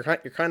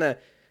you're kind of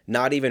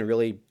not even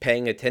really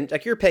paying attention.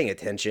 Like you're paying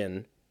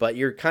attention, but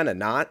you're kind of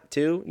not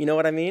too. You know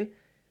what I mean?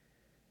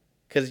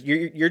 Because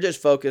you're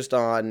just focused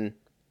on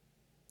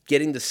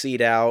getting the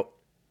seed out.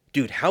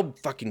 Dude, how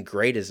fucking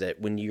great is it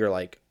when you're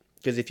like,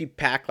 because if you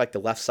pack like the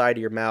left side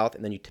of your mouth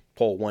and then you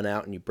pull one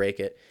out and you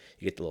break it,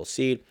 you get the little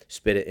seed,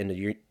 spit it into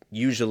your,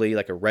 usually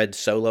like a red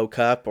Solo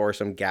cup or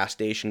some gas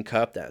station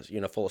cup that's,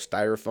 full of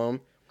styrofoam.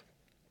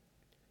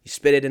 You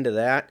spit it into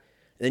that,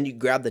 and then you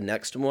grab the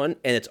next one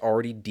and it's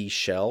already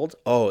deshelled.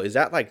 Oh, is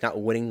that like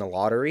not winning the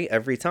lottery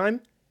every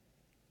time?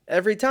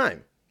 Every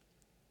time.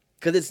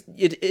 Because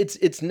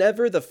it's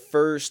never the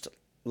first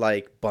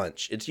like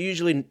bunch. It's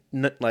usually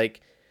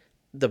like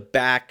the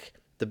back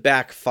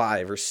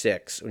 5 or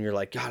 6 when you're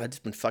like, God, I've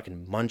just been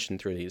fucking munching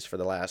through these for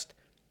the last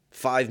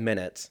 5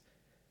 minutes.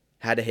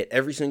 Had to hit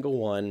every single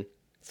one.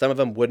 Some of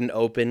them wouldn't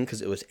open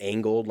because it was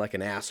angled like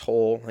an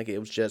asshole. Like it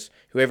was just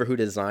who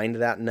designed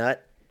that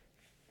nut.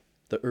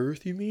 The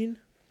earth, you mean?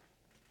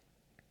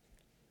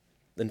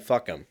 Then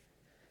fuck them.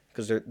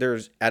 Because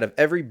there's out of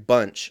every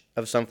bunch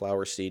of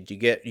sunflower seeds, you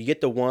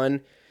get the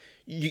one.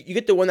 You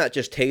get the one that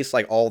just tastes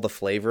like all the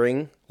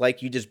flavoring.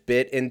 Like you just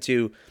bit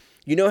into,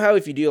 how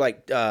if you do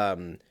like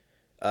Top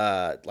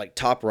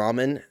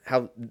Ramen,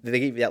 how they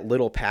give you that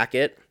little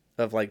packet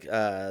of like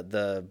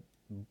the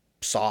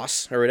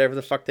sauce or whatever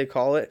the fuck they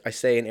call it. I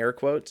say in air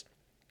quotes.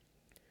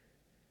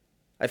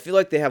 I feel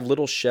like they have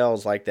little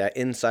shells like that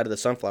inside of the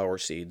sunflower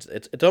seeds.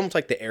 It's almost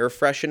like the air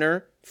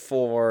freshener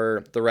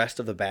for the rest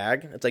of the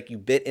bag. It's like you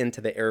bit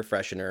into the air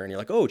freshener and you're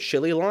like, oh,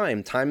 chili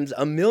lime times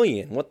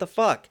 1,000,000. What the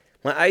fuck?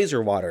 My eyes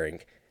are watering.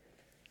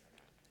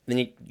 Then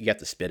you have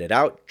to spit it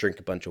out, drink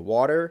a bunch of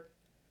water,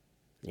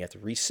 and you have to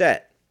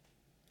reset.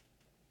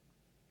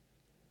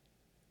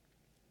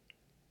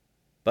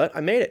 But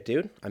I made it,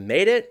 dude. I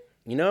made it,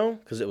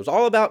 because it was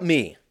all about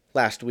me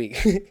last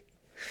week. It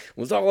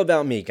was all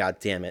about me, god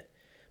damn it.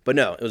 But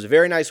no, it was a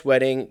very nice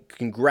wedding.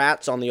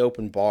 Congrats on the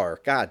open bar.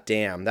 God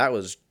damn, that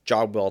was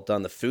job well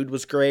done. The food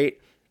was great.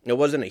 It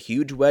wasn't a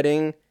huge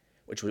wedding,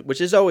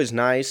 which is always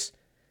nice.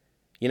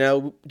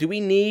 Do we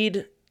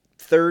need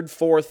third,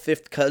 fourth,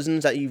 fifth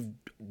cousins that you've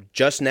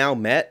just now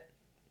met?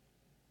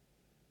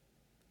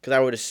 Because I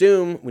would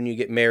assume when you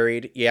get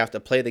married, you have to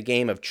play the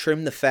game of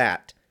trim the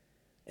fat.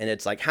 And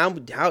it's like,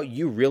 how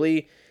you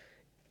really...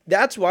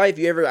 That's why if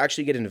you ever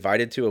actually get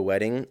invited to a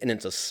wedding and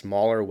it's a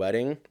smaller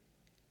wedding,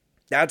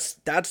 that's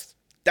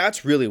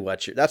really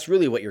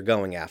what you're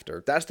going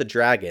after. That's the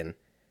dragon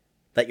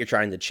that you're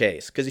trying to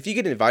chase. Because if you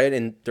get invited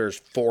and there's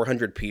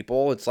 400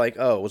 people, it's like,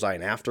 oh, was I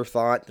an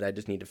afterthought? Did I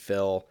just need to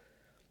fill,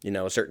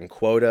 a certain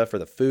quota for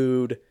the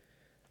food?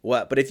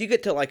 What? But if you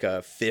get to like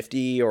a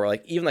 50 or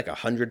like even like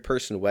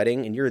 100-person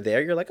wedding and you're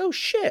there, you're like, oh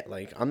shit,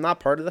 like I'm not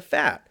part of the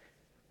fat.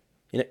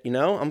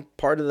 I'm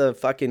part of the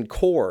fucking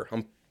core.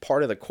 I'm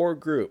part of the core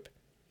group.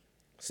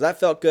 So that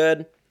felt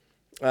good.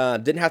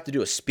 Didn't have to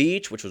do a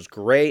speech, which was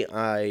great.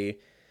 I've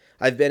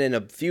been in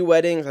a few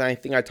weddings, and I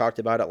think I talked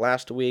about it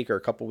last week or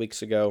a couple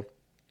weeks ago.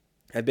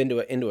 I've been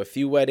into a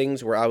few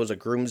weddings where I was a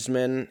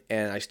groomsman,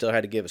 and I still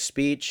had to give a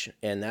speech,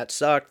 and that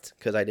sucked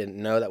because I didn't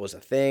know that was a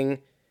thing,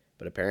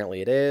 but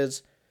apparently it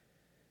is.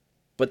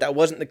 But that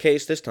wasn't the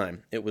case this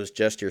time. It was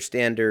just your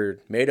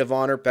standard maid of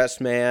honor, best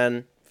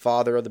man,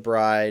 father of the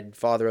bride,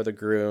 father of the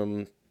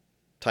groom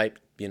type,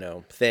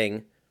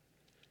 thing.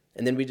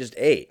 And then we just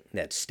ate. We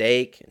had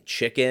steak and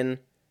chicken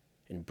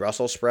and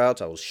Brussels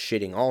sprouts. I was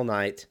shitting all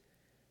night.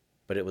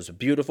 But it was a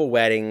beautiful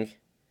wedding. It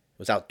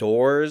was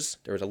outdoors.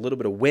 There was a little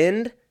bit of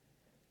wind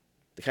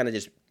to kind of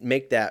just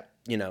make that,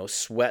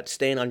 sweat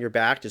stain on your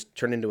back just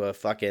turn into a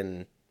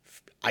fucking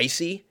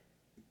icy.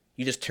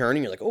 You just turn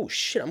and you're like, oh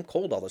shit, I'm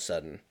cold all of a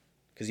sudden.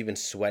 Because you've been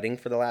sweating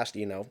for the last,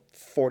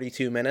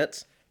 42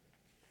 minutes.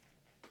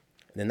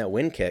 And then that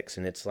wind kicks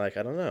and it's like,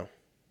 I don't know.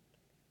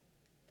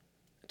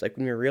 It's like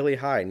when you're really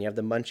high and you have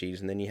the munchies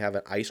and then you have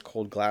an ice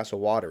cold glass of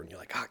water and you're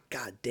like,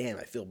 god damn,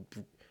 I feel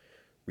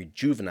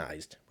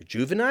rejuvenized.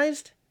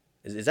 Rejuvenized?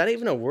 Is that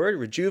even a word?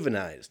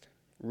 Rejuvenized.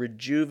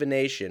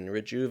 Rejuvenation.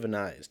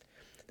 Rejuvenized.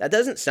 That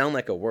doesn't sound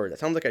like a word. That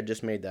sounds like I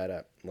just made that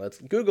up. Let's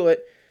Google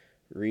it.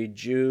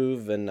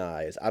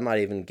 Rejuvenize. I'm not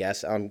even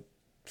guessing. I'm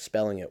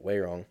spelling it way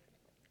wrong.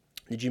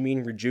 Did you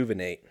mean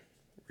rejuvenate?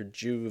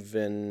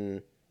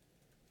 Rejuvenized.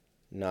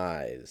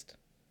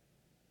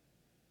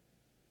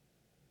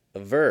 A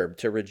verb,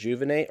 to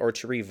rejuvenate or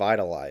to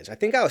revitalize. I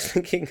think I was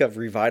thinking of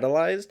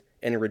revitalized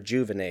and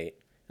rejuvenate,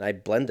 and I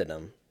blended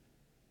them.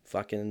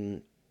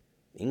 Fucking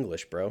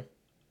English, bro.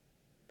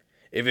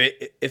 If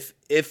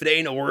it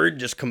ain't a word,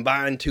 just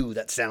combine two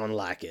that sound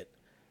like it.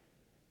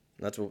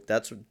 That's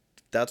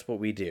what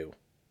we do.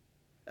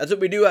 That's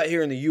what we do out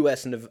here in the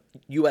U.S. and the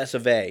U.S.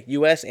 of A.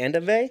 U.S. and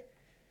of A.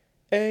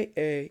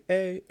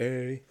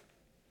 A.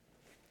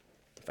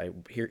 If I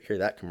hear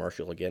that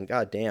commercial again,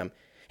 god damn.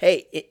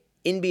 Hey,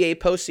 NBA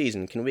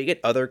postseason, can we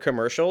get other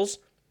commercials?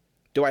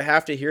 Do I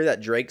have to hear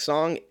that Drake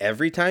song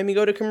every time you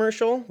go to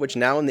commercial? Which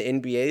now in the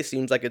NBA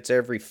seems like it's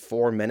every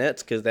 4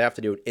 minutes because they have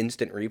to do an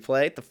instant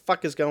replay. What the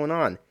fuck is going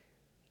on?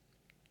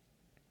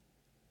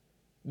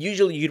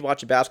 Usually you'd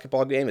watch a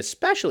basketball game,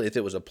 especially if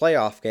it was a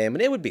playoff game,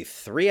 and it would be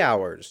 3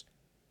 hours.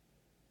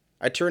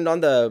 I turned on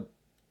the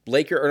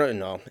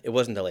no, it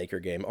wasn't the Laker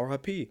game.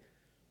 RIP.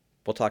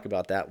 We'll talk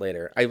about that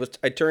later. I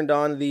turned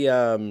on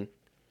the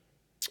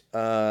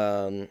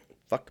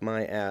fuck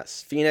my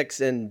ass. Phoenix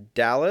and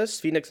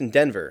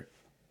Denver.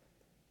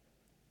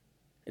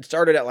 It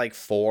started at like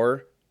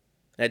 4,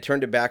 and I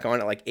turned it back on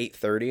at like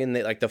 8:30, and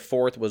the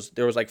fourth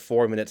there was like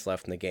 4 minutes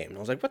left in the game. And I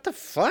was like, what the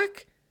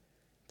fuck?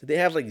 Did they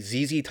have like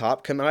ZZ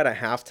Top come out at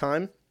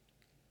halftime?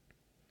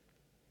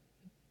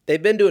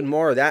 They've been doing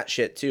more of that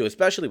shit too,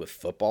 especially with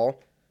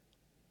football.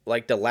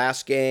 Like the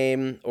last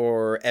game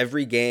or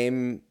every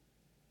game.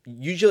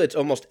 Usually it's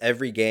almost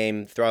every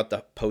game throughout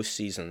the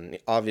postseason.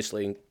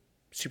 Obviously,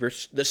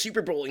 the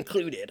Super Bowl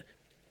included.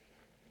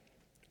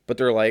 But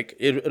they're like,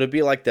 it'll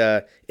be like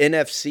the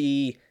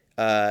NFC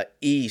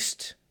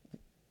East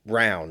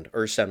round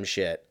or some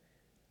shit.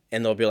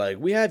 And they'll be like,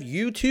 we have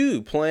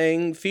U2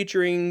 playing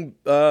featuring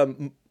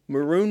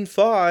Maroon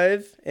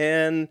 5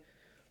 and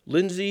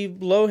Lindsay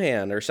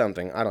Lohan or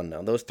something. I don't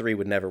know. Those three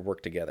would never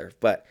work together.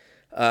 But,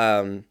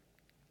 and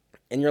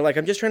you're like,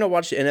 I'm just trying to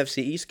watch the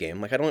NFC East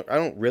game. Like, I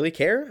don't really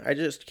care. I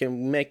just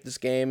can make this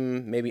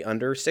game maybe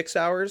under 6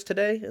 hours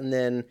today. And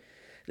then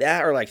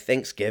that or like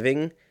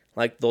Thanksgiving.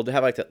 Like they'll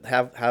have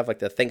like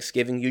the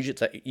Thanksgiving.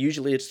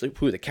 Usually it's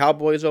who the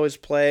Cowboys always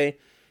play.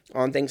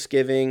 on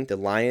Thanksgiving. The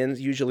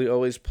Lions usually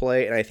always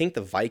play, and I think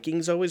the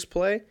Vikings always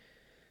play.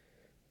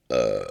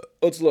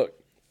 Let's look.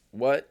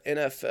 What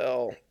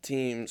NFL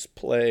teams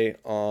play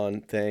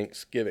on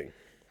Thanksgiving?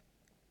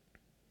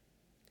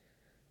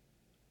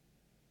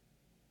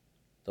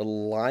 The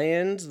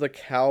Lions, the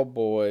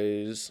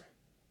Cowboys,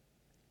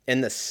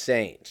 and the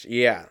Saints.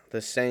 Yeah,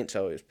 the Saints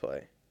always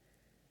play.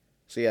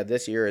 So yeah,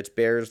 this year it's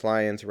Bears,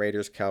 Lions,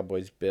 Raiders,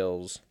 Cowboys,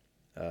 Bills,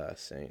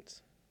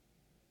 Saints.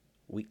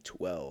 Week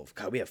 12.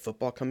 God, we have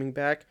football coming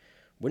back.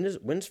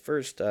 When's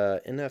first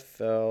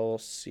NFL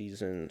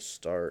season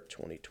start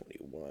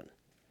 2021?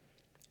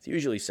 It's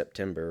usually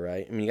September,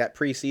 right? I mean, you got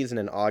preseason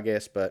in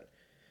August, but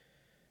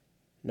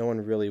no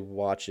one really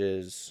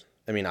watches.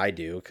 I mean, I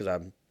do because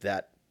I'm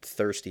that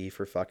thirsty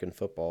for fucking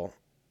football.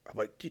 I'm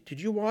like,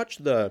 did you watch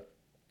the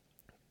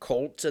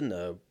Colts and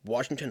the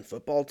Washington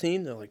football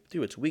team? They're like,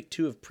 dude, it's week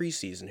 2 of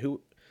preseason.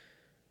 Who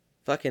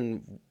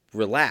fucking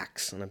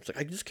relax? And I'm just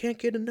like, I just can't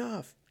get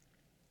enough.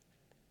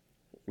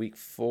 Week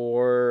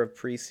 4 of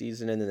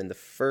preseason, and then the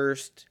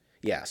first,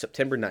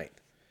 September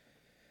 9th.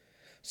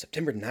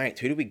 September 9th,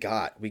 who do we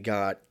got? We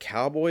got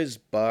Cowboys,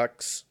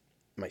 Bucks.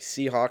 My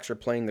Seahawks are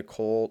playing the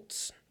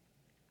Colts.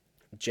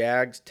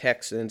 Jags,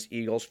 Texans,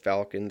 Eagles,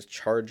 Falcons,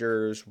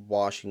 Chargers,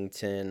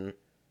 Washington,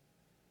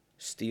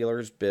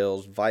 Steelers,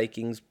 Bills,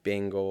 Vikings,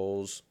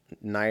 Bengals,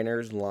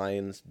 Niners,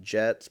 Lions,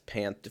 Jets,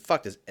 Panthers.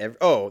 Fuck this.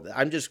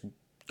 I'm just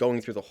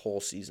going through the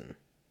whole season.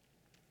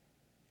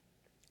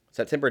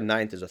 September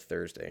 9th is a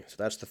Thursday, so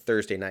that's the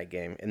Thursday night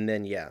game. And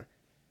then,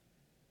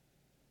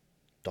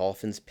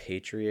 Dolphins,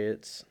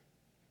 Patriots,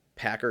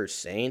 Packers,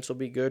 Saints will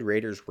be good.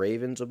 Raiders,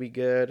 Ravens will be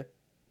good.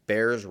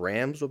 Bears,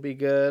 Rams will be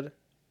good.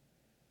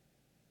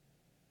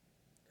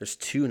 There's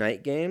 2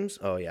 night games.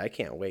 Oh, yeah, I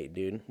can't wait,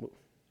 dude.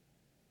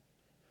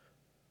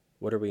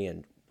 What are we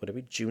in? What are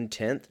we? June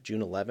 10th?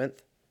 June 11th?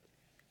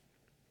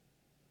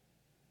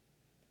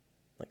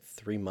 Like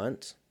 3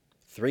 months?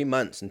 3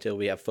 months until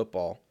we have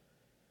football.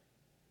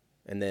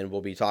 And then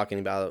we'll be talking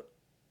about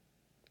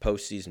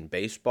postseason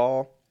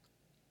baseball.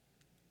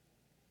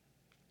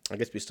 I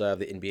guess we still have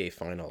the NBA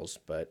Finals,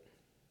 but,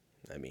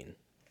 I mean,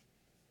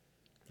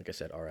 like I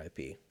said,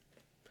 RIP.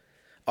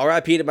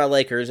 RIP to my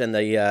Lakers and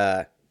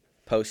the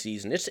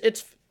postseason.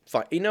 It's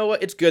fun. You know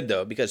what? It's good,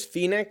 though, because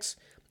Phoenix,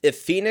 I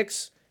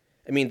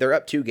mean, they're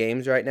up 2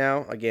 games right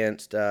now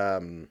against,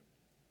 no,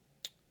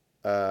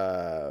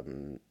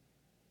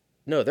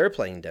 they're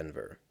playing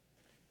Denver.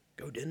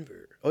 Go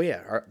Denver. Oh,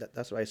 yeah,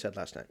 that's what I said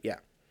last time. Yeah,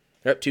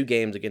 they're up 2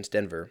 games against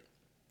Denver.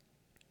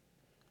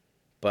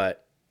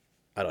 But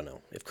I don't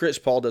know. If Chris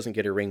Paul doesn't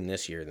get a ring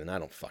this year, then I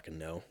don't fucking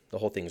know. The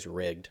whole thing's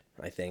rigged,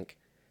 I think.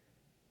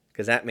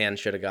 Because that man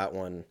should have got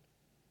one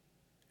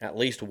at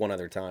least one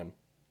other time.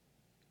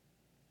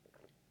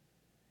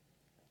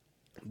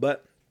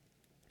 But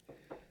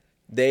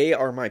they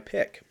are my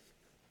pick.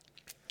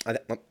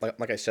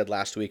 Like I said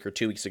last week or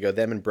 2 weeks ago,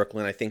 them in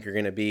Brooklyn I think are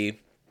going to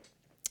be,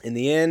 in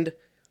the end,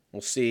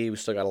 we'll see. We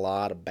still got a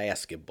lot of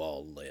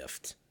basketball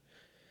left.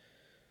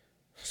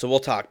 So we'll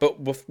talk. But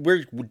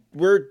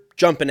we're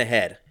jumping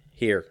ahead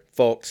here,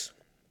 folks.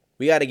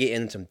 We got to get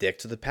in some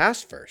dicks of the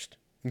past first.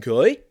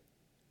 Okay?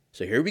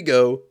 So here we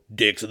go.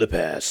 Dicks of the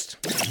past.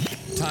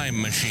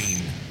 Time machine.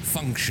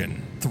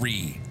 Function.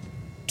 3,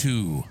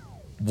 2,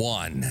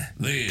 1.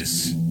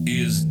 This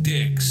is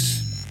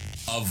Dicks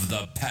of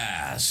the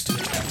Past.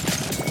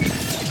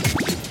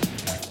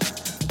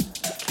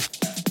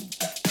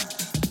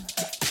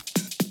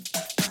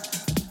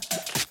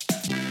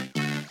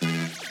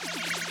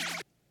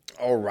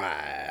 All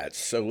right,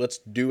 so let's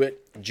do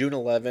it. June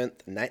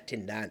 11th,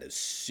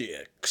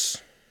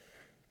 1996.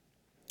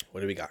 What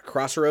do we got?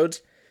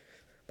 Crossroads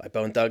by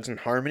Bone Thugs and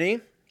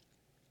Harmony.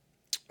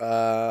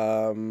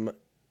 Phenomenon.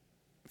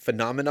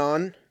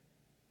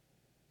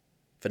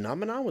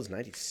 Phenomenon was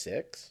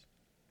 96?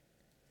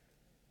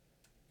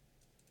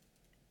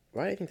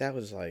 Why do you think that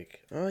was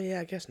like... Oh,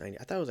 yeah, I guess 90.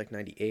 I thought it was like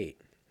 98.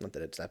 Not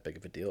that it's that big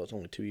of a deal. It's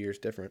only 2 years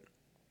different.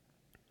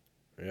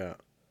 Yeah.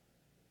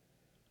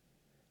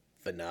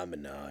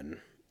 Phenomenon.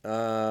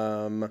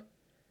 One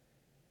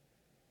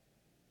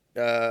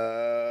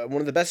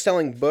of the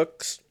best-selling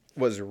books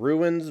was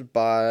Ruins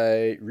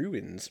by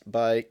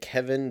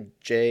Kevin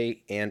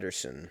J.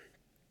 Anderson.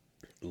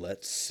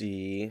 Let's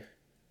see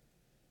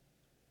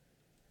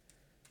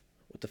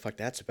what the fuck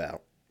that's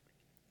about.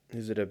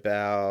 Is it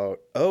about...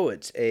 Oh,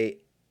 it's a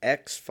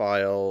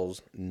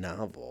X-Files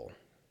novel.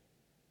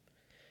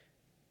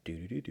 That's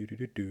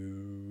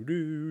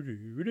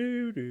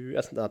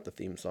not the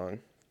theme song.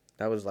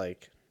 That was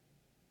like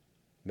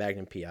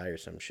Magnum PI or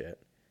some shit.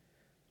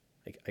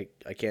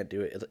 I can't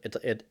do it.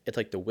 It's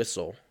like the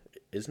whistle,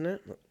 isn't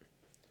it?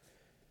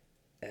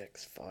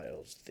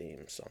 X-Files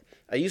theme song.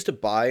 I used to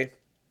buy,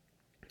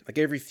 like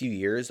every few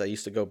years, I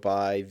used to go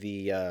buy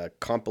the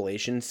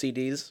compilation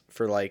CDs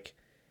for like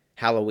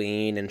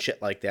Halloween and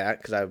shit like that.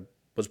 Because I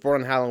was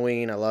born on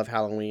Halloween. I love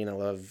Halloween. I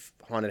love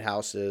haunted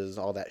houses,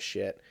 all that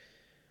shit.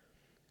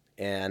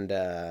 And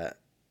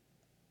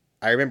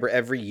I remember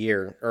every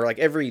year, or like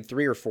every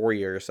 3 or 4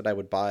 years, that I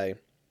would buy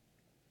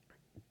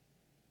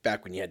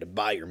back when you had to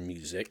buy your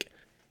music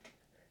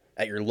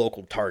at your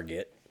local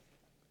Target.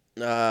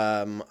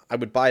 I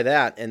would buy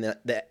that, and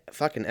that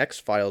fucking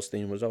X-Files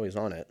theme was always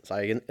on it. So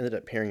I ended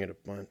up hearing it a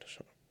bunch.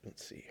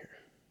 Let's see here.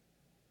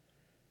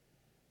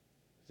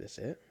 Is this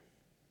it?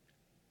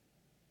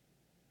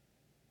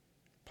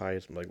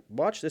 Pies, I'm like,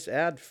 watch this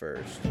ad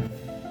first.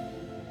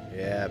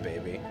 Yeah,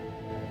 baby.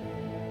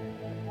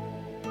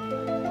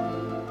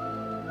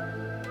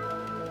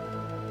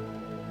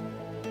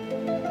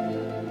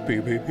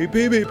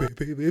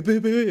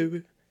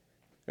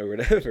 Or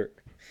whatever.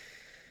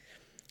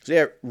 So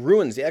yeah,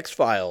 Ruins, the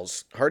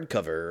X-Files,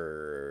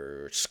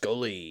 hardcover,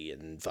 Scully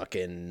and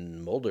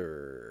fucking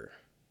Mulder.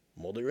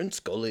 Mulder and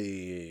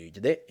Scully.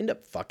 Did they end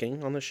up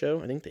fucking on the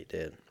show? I think they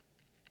did.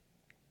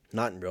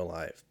 Not in real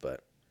life,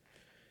 but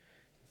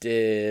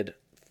did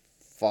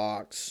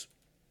Fox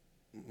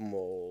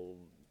Mulder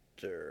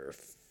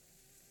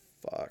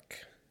fuck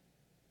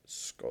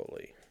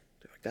Scully?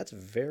 Like, that's a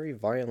very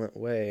violent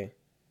way.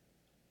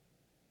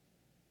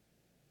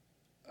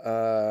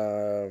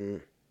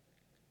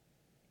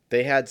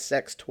 They had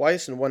sex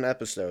twice in one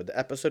episode. The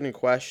episode in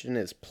question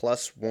is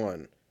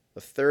 +1.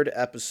 The third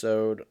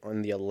episode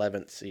on the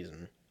 11th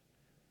season.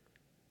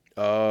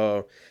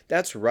 Oh,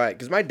 that's right.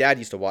 Because my dad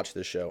used to watch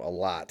this show a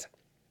lot.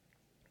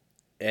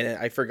 And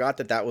I forgot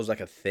that was like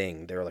a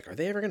thing. They were like, are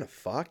they ever going to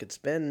fuck? It's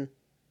been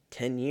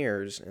 10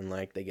 years. And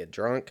like, they get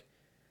drunk.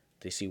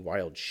 They see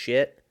wild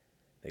shit.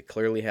 They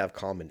clearly have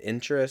common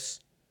interests.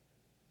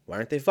 Why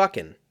aren't they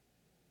fucking?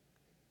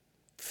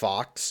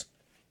 Fox.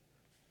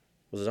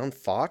 Was it on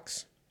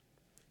Fox?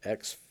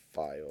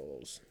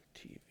 X-Files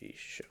TV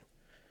show.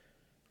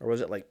 Or was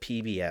it like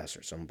PBS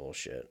or some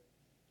bullshit?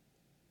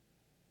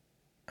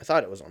 I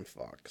thought it was on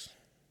Fox.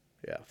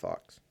 Yeah,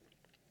 Fox.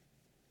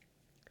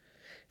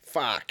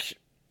 Fuck.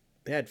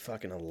 They had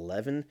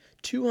fucking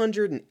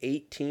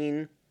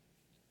 218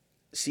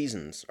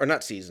 seasons. Or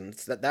not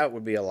seasons. That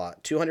would be a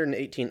lot.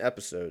 218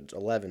 episodes,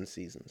 11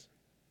 seasons.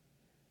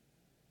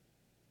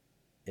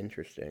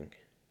 Interesting.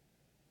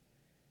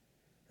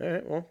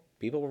 Alright, well,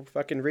 people were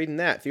fucking reading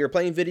that. If you were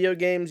playing video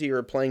games, you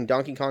were playing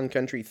Donkey Kong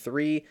Country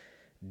 3,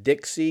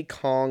 Dixie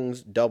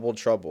Kong's Double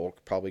Trouble.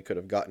 Probably could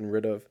have gotten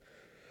rid of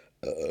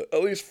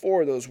at least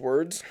 4 of those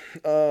words.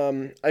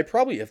 I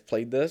probably have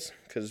played this,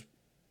 because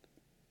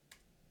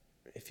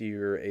if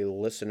you're a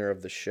listener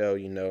of the show,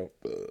 you know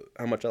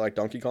how much I like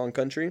Donkey Kong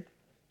Country.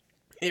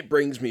 It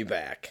brings me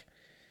back.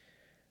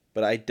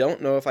 But I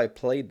don't know if I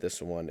played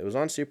this one. It was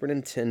on Super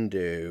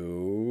Nintendo.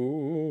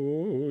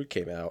 It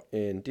came out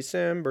in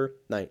December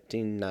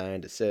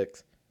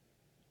 1996.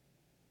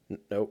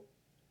 Nope.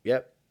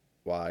 Yep.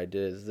 Why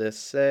does this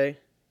say?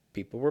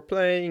 People were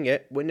playing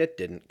it when it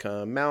didn't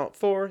come out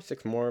for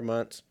 6 more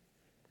months.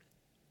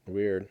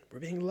 Weird. We're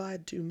being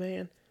lied to,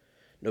 man.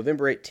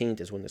 November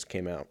 18th is when this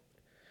came out.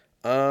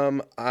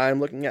 I'm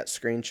looking at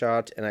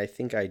screenshots, and I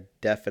think I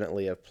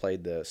definitely have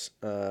played this.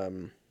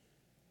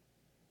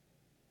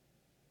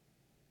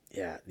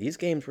 Yeah, these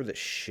games were the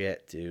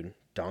shit, dude.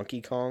 Donkey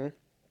Kong.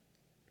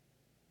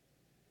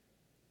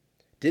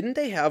 Didn't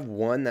they have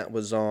one that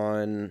was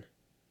on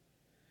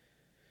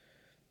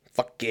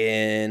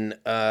fucking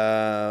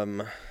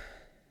I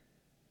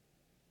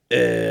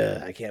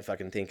can't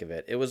fucking think of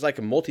it. It was like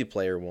a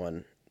multiplayer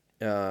one.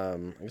 I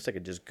guess I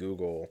could just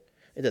Google.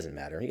 It doesn't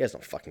matter. You guys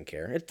don't fucking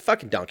care. It's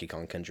fucking Donkey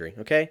Kong Country,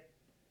 okay?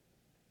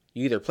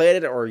 You either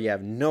played it or you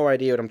have no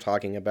idea what I'm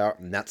talking about,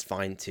 and that's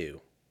fine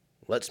too.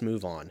 Let's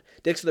move on.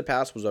 Dicks of the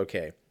Past was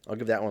okay. I'll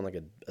give that one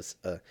like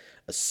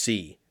a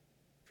C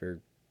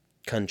for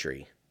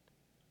country.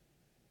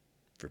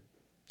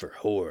 For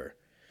horror.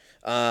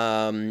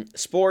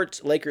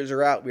 Sports, Lakers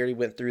are out. We already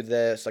went through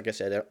this. Like I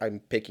said, I'm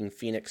picking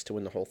Phoenix to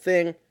win the whole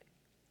thing.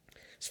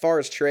 As far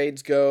as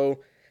trades go,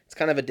 it's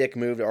kind of a dick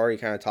move to already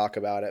kind of talk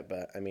about it,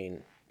 but I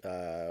mean,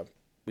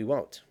 we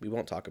won't. We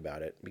won't talk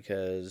about it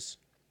because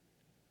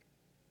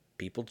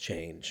people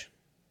change.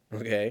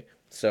 Okay?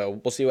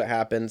 So we'll see what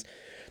happens.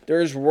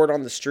 There's word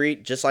on the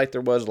street, just like there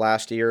was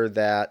last year,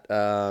 that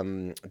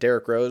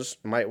Derrick Rose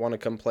might want to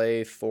come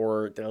play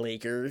for the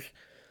Lakers,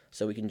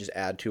 so we can just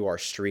add to our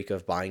streak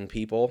of buying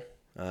people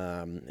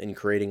and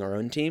creating our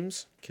own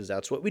teams, because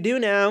that's what we do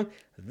now.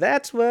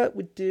 That's what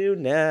we do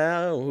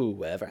now.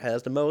 Whoever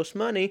has the most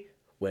money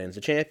wins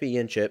the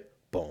championship.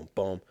 Boom,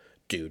 boom.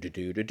 Do do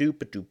do do do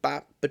do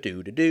bop do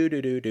do do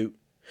do do do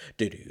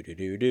do do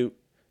do do.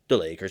 The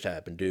Lakers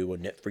have been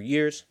doing it for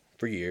years.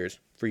 For years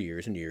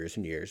and years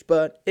and years.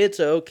 But it's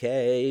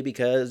okay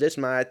because it's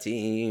my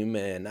team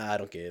and I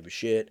don't give a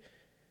shit.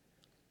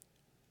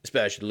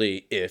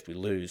 Especially if we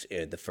lose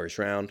in the first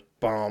round.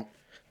 Bomb.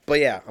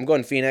 But yeah, I'm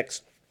going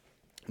Phoenix.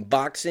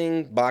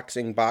 Boxing.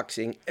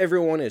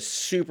 Everyone is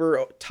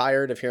super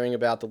tired of hearing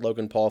about the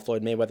Logan Paul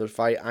Floyd Mayweather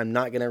fight. I'm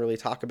not going to really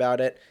talk about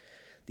it.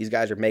 These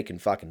guys are making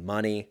fucking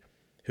money.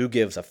 Who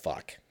gives a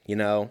fuck? You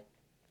know?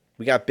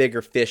 We got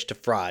bigger fish to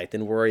fry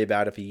than worry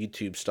about if a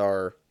YouTube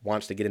star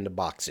wants to get into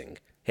boxing.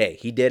 Hey,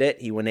 he did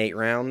it. He won 8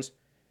 rounds.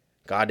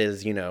 Got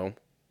his,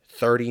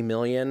 30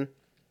 million.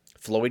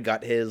 Floyd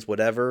got his,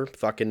 whatever,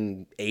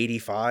 fucking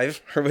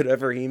 85 or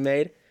whatever he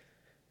made.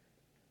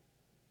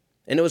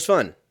 And it was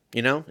fun,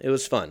 it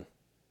was fun.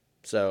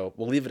 So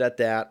we'll leave it at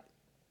that.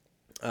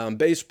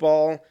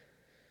 Baseball,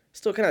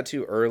 still kind of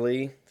too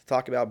early to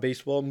talk about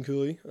baseball,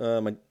 McCooley.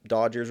 My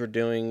Dodgers are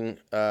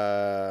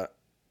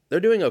they're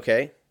doing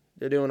okay.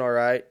 They're doing all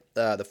right.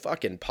 The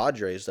fucking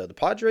Padres, though. The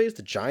Padres,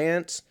 the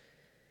Giants,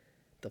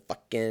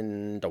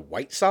 the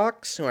White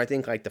Sox, who I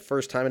think like the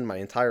first time in my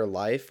entire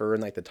life are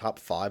in like the top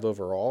 5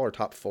 overall or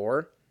top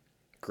 4.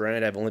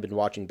 Granted, I've only been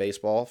watching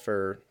baseball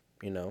for,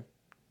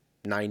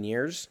 9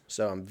 years,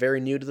 so I'm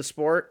very new to the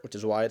sport, which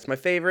is why it's my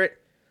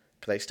favorite,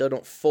 because I still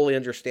don't fully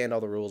understand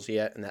all the rules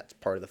yet, and that's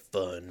part of the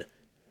fun.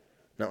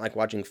 Not like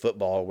watching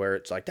football where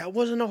it's like, that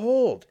wasn't a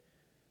hold.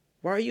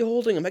 Why are you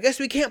holding him? I guess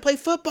we can't play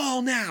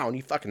football now. And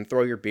you fucking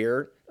throw your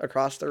beer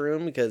across the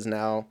room because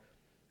now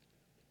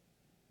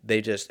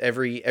they just,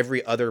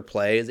 every other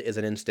play is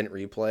an instant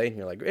replay. And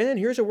you're like, and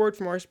here's a word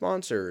from our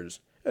sponsors.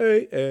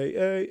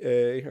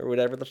 A, or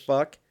whatever the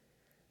fuck.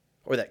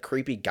 Or that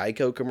creepy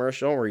Geico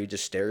commercial where he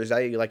just stares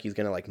at you like he's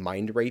going to like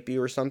mind rape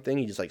you or something.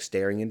 He's just like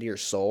staring into your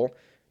soul.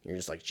 You're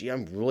just like, gee,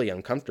 I'm really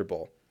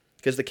uncomfortable.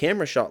 Because the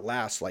camera shot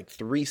lasts like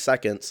 3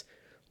 seconds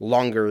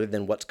longer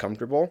than what's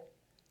comfortable.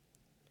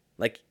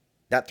 Like,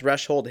 that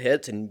threshold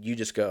hits and you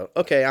just go,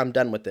 okay, I'm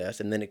done with this.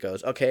 And then it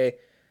goes, okay,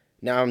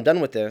 now I'm done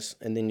with this.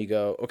 And then you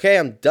go, okay,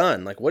 I'm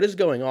done. Like, what is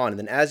going on? And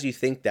then as you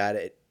think that,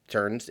 it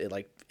turns, it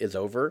like is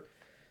over.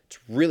 It's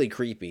really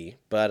creepy.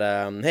 But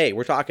hey,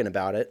 we're talking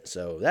about it.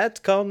 So that's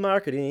called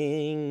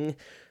marketing.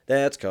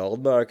 That's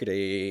called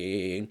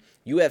marketing.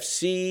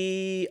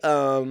 UFC,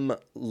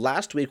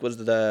 last week was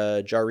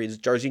the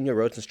Jairzinho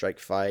Rozenstruik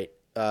fight.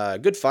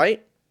 Good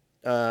fight.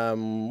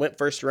 Went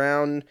first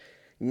round,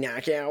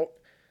 knockout.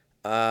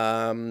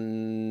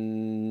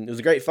 It was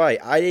a great fight.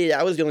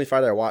 I was the only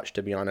fight I watched,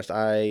 to be honest.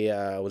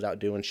 I was out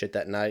doing shit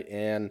that night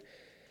and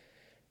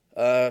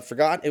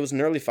forgot it was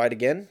an early fight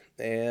again,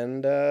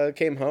 and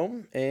came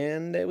home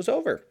and it was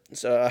over.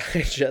 So I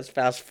just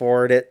fast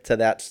forward it to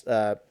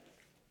that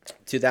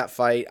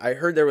fight. I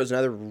heard there was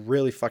another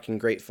really fucking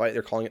great fight.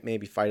 They're calling it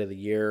maybe fight of the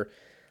year.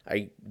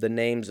 The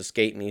names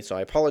escape me, so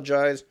I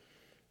apologize.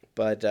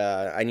 But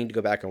I need to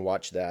go back and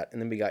watch that.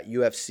 And then we got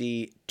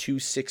UFC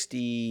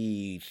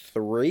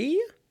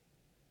 263,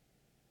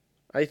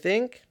 I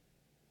think.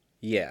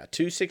 Yeah,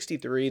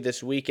 263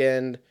 this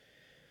weekend.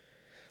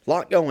 A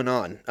lot going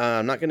on.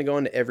 I'm not going to go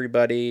into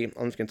everybody.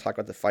 I'm just going to talk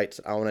about the fights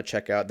I want to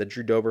check out. The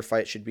Drew Dober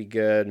fight should be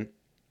good.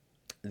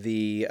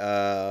 The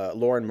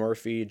Lauren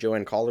Murphy,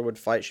 Joanne Calderwood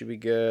fight should be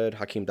good.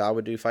 Hakeem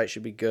Dawodu fight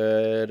should be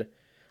good.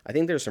 I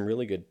think there's some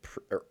really good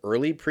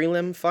early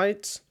prelim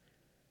fights.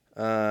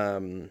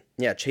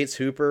 Yeah, Chase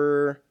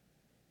Hooper,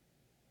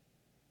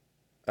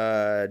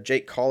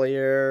 Jake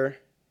Collier.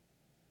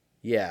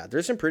 Yeah,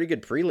 there's some pretty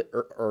good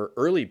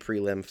early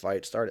prelim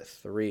fights. Start at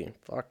 3.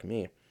 Fuck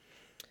me.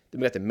 Then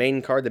we got the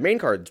main card. The main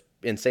card's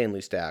insanely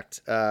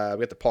stacked. We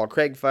got the Paul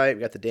Craig fight.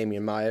 We got the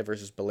Damian Maia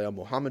versus Belal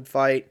Muhammad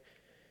fight.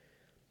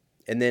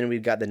 And then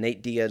we've got the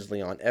Nate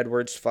Diaz-Leon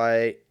Edwards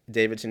fight,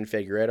 Davidson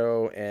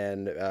Figueiredo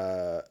and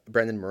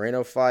Brandon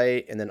Moreno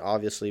fight. And then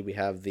obviously we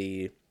have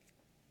the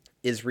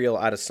Israel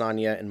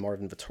Adesanya and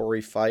Marvin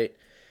Vettori fight.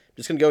 I'm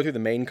just going to go through the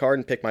main card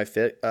and pick my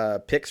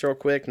picks real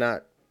quick.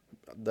 Not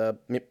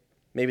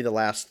maybe the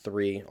last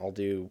 3. I'll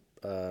do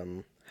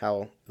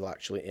how they'll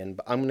actually end.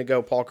 But I'm going to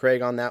go Paul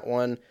Craig on that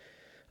one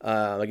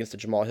against the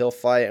Jamal Hill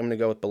fight. I'm going to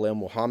go with Belal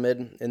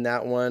Muhammad in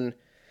that one.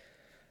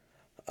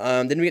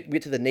 Then we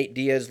get to the Nate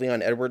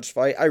Diaz-Leon Edwards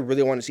fight. I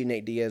really want to see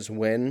Nate Diaz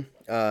win.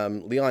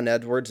 Leon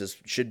Edwards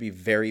should be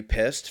very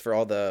pissed for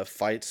all the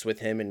fights with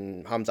him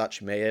and Khamzat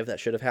Chimaev that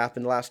should have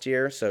happened last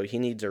year. So he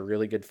needs a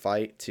really good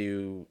fight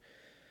to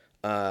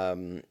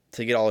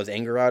get all his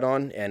anger out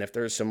on. And if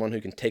there's someone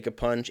who can take a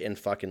punch and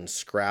fucking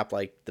scrap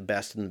like the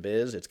best in the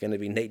biz, it's going to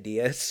be Nate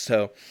Diaz.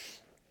 So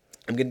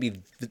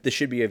this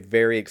should be a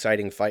very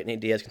exciting fight.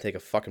 Nate Diaz can take a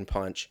fucking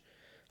punch.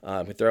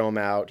 You could throw him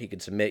out. He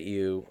could submit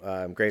you.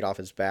 Great off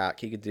his back.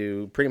 He could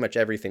do pretty much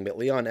everything. But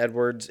Leon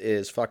Edwards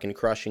is fucking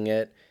crushing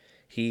it.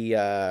 He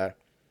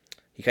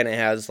kind of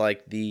has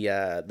like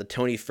the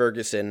Tony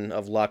Ferguson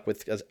of luck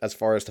with as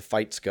far as the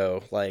fights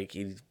go. Like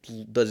he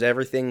does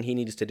everything he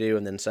needs to do,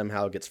 and then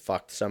somehow gets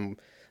fucked some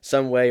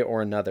way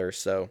or another.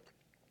 So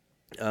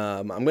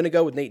I'm gonna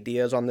go with Nate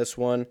Diaz on this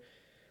one.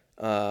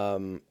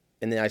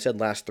 And then I said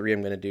last 3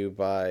 I'm going to do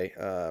by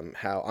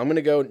how. I'm going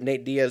to go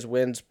Nate Diaz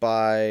wins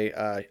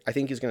by, I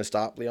think he's going to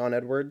stop Leon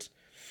Edwards.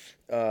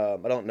 I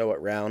don't know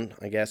what round.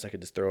 I guess I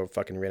could just throw a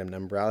fucking random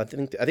number out.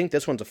 I think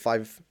this one's a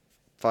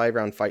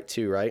 5-round fight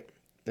too, right?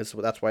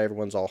 That's why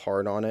everyone's all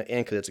hard on it,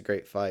 and because it's a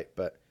great fight.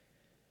 But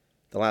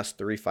the last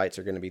 3 fights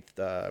are going to be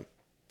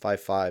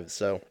 5-5.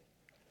 So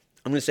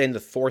I'm going to say in the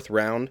 4th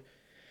round,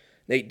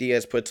 Nate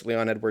Diaz puts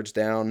Leon Edwards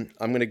down.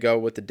 I'm going to go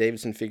with the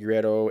Davidson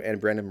Figueiredo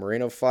and Brandon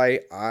Moreno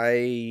fight.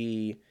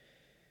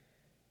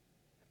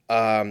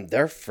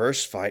 Their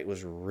first fight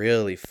was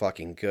really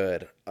fucking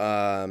good.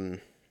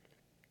 I'm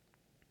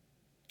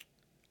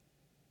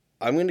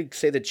going to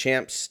say the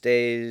champ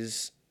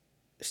stays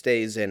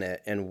in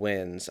it and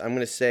wins. I'm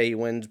going to say he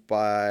wins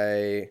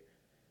by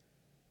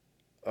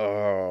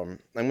I'm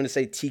going to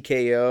say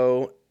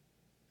TKO.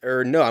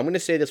 Or no, I'm going to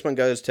say this one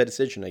goes to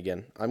decision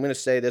again. I'm going to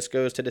say this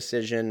goes to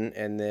decision,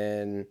 and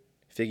then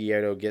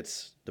Figueiredo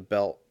gets the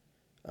belt,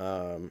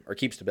 or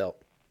keeps the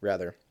belt,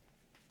 rather.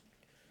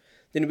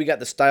 Then we got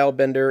the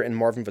Stylebender and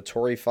Marvin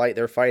Vettori fight.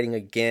 They're fighting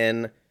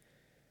again.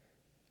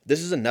 This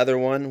is another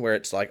one where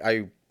it's like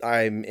I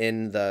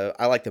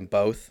like them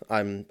both.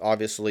 I'm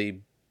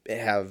obviously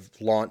have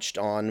launched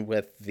on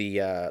with the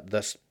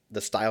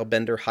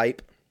Stylebender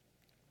hype.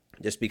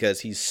 Just because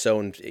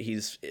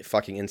he's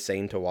fucking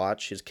insane to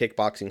watch. His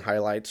kickboxing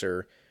highlights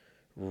are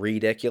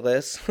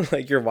ridiculous.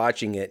 Like, you're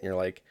watching it and you're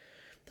like,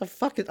 the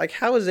fuck is, like,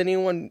 how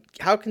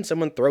can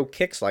someone throw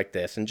kicks like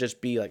this and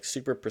just be like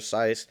super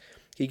precise?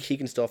 He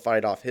can still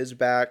fight off his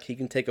back. He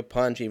can take a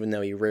punch even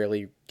though he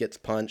rarely gets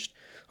punched.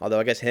 Although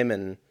I guess him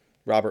and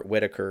Robert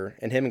Whitaker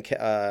and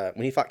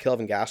when he fought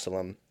Kelvin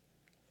Gastelum,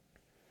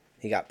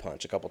 he got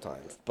punched a couple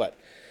times. But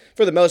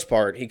for the most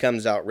part, he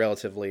comes out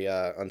relatively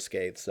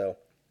unscathed. So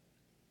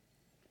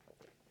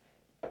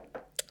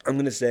I'm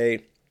going to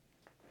say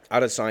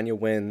Adesanya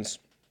wins.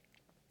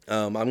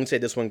 I'm going to say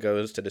this one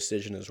goes to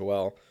decision as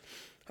well.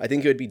 I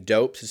think it would be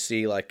dope to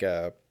see like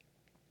a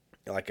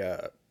kind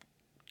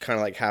of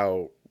like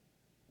how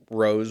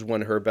Rose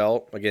won her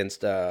belt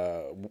against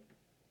Zhang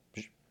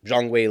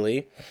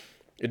Weili.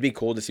 It'd be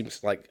cool to see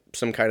like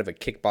some kind of a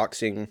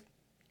kickboxing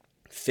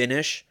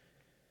finish.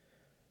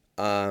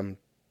 But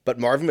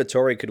Marvin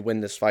Vettori could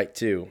win this fight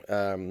too.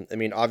 I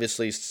mean,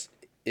 obviously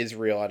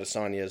Israel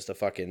Adesanya is the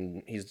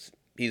fucking he's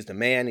the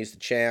man. He's the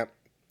champ.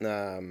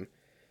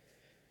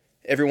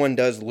 Everyone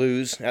does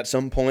lose at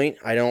some point.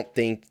 I don't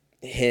think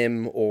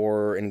him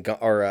or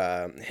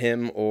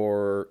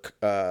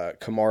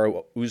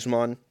Kamaru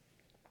Usman.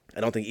 I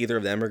don't think either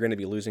of them are going to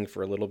be losing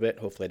for a little bit.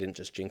 Hopefully, I didn't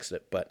just jinx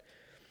it, but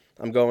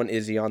I'm going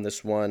Izzy on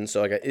this one.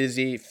 So I got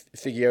Izzy,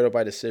 Figueiredo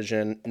by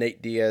decision,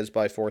 Nate Diaz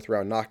by 4th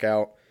round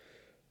knockout,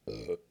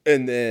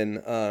 and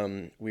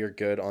then we are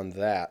good on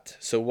that.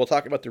 So we'll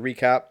talk about the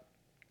recap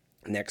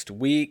next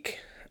week.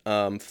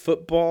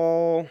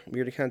 Football, we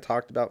already kind of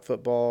talked about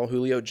football.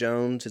 Julio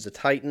Jones is a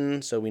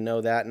Titan, so we know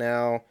that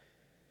now.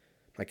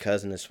 My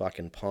cousin is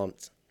fucking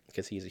pumped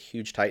because he's a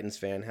huge Titans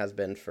fan, has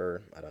been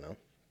for, I don't know,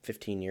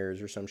 15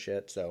 years or some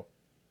shit, so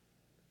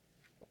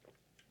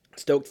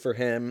stoked for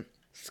him,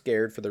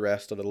 scared for the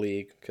rest of the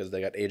league because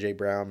they got A.J.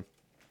 Brown,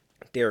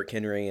 Derrick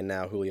Henry, and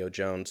now Julio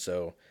Jones,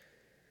 so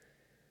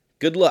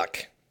good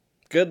luck.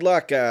 Good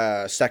luck,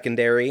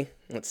 secondary.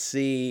 Let's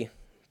see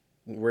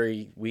where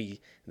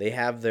they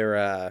have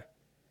their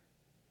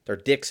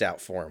dicks out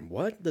for them.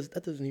 What?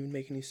 That doesn't even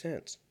make any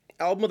sense.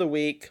 Album of the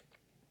week.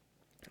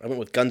 I went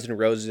with Guns N'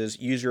 Roses,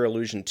 Use Your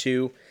Illusion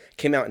 2.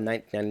 Came out in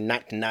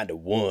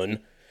 1991.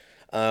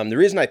 The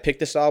reason I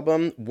picked this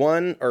album,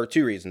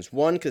 two reasons.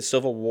 One, because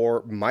Civil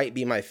War might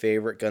be my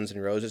favorite Guns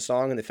N' Roses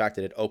song, and the fact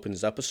that it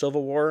opens up a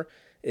Civil War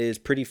is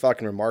pretty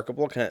fucking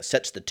remarkable. Kind of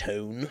sets the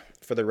tone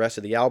for the rest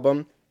of the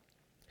album.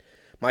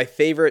 My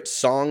favorite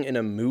song in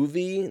a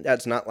movie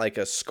that's not like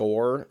a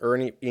score or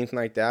anything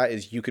like that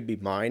is You Could Be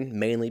Mine,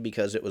 mainly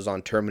because it was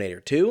on Terminator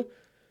 2.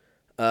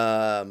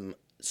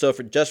 So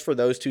for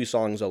those two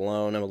songs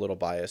alone, I'm a little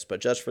biased,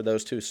 but just for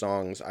those two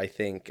songs, I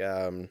think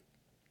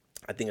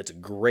it's a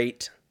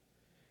great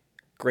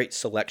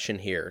selection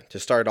here to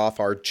start off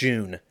our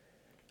June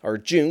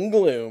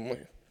gloom.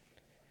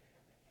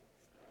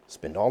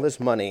 Spend all this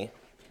money,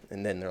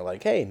 and then they're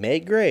like, hey, May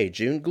Gray,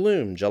 June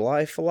gloom,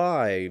 July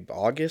fly,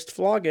 August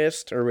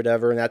flogust, or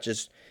whatever,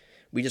 and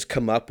we just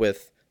come up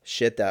with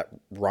shit that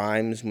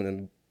rhymes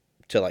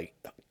to like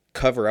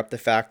cover up the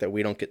fact that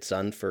we don't get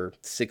sun for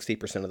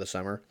 60% of the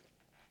summer.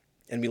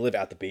 And we live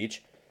at the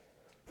beach.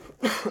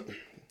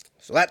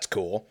 So that's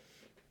cool.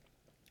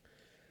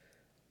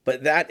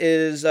 But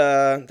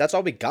that's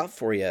all we got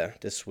for you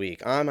this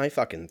week. My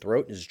fucking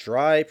throat is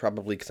dry,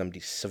 probably because I'm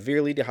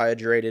severely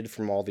dehydrated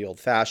from all the old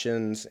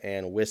fashions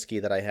and whiskey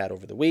that I had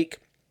over the week.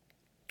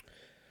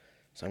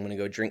 So I'm going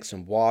to go drink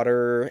some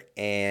water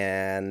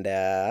and,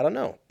 I don't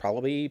know,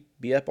 probably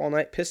be up all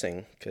night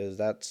pissing because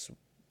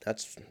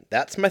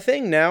that's my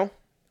thing now.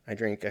 I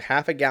drink a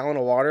half a gallon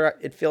of water,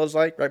 it feels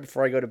like, right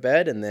before I go to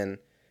bed, and then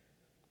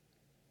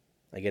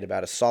I get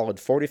about a solid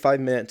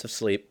 45 minutes of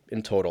sleep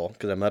in total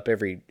because I'm up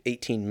every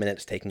 18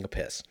 minutes taking a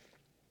piss.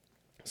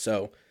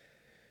 So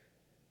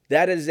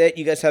that is it.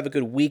 You guys have a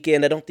good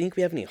weekend. I don't think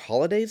we have any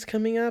holidays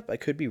coming up. I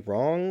could be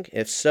wrong.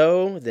 If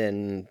so,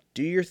 then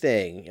do your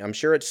thing. I'm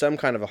sure it's some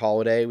kind of a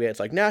holiday. It's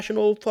like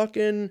National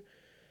fucking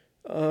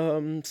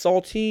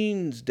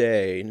Saltines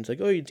Day. And it's like,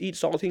 oh, you eat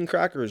saltine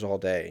crackers all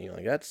day. And you're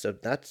like,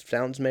 that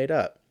sounds made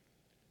up.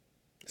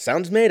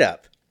 Sounds made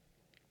up.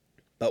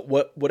 But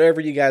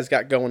whatever you guys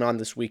got going on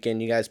this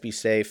weekend, you guys be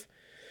safe.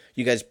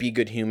 You guys be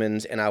good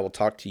humans, and I will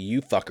talk to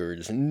you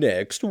fuckers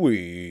next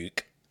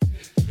week.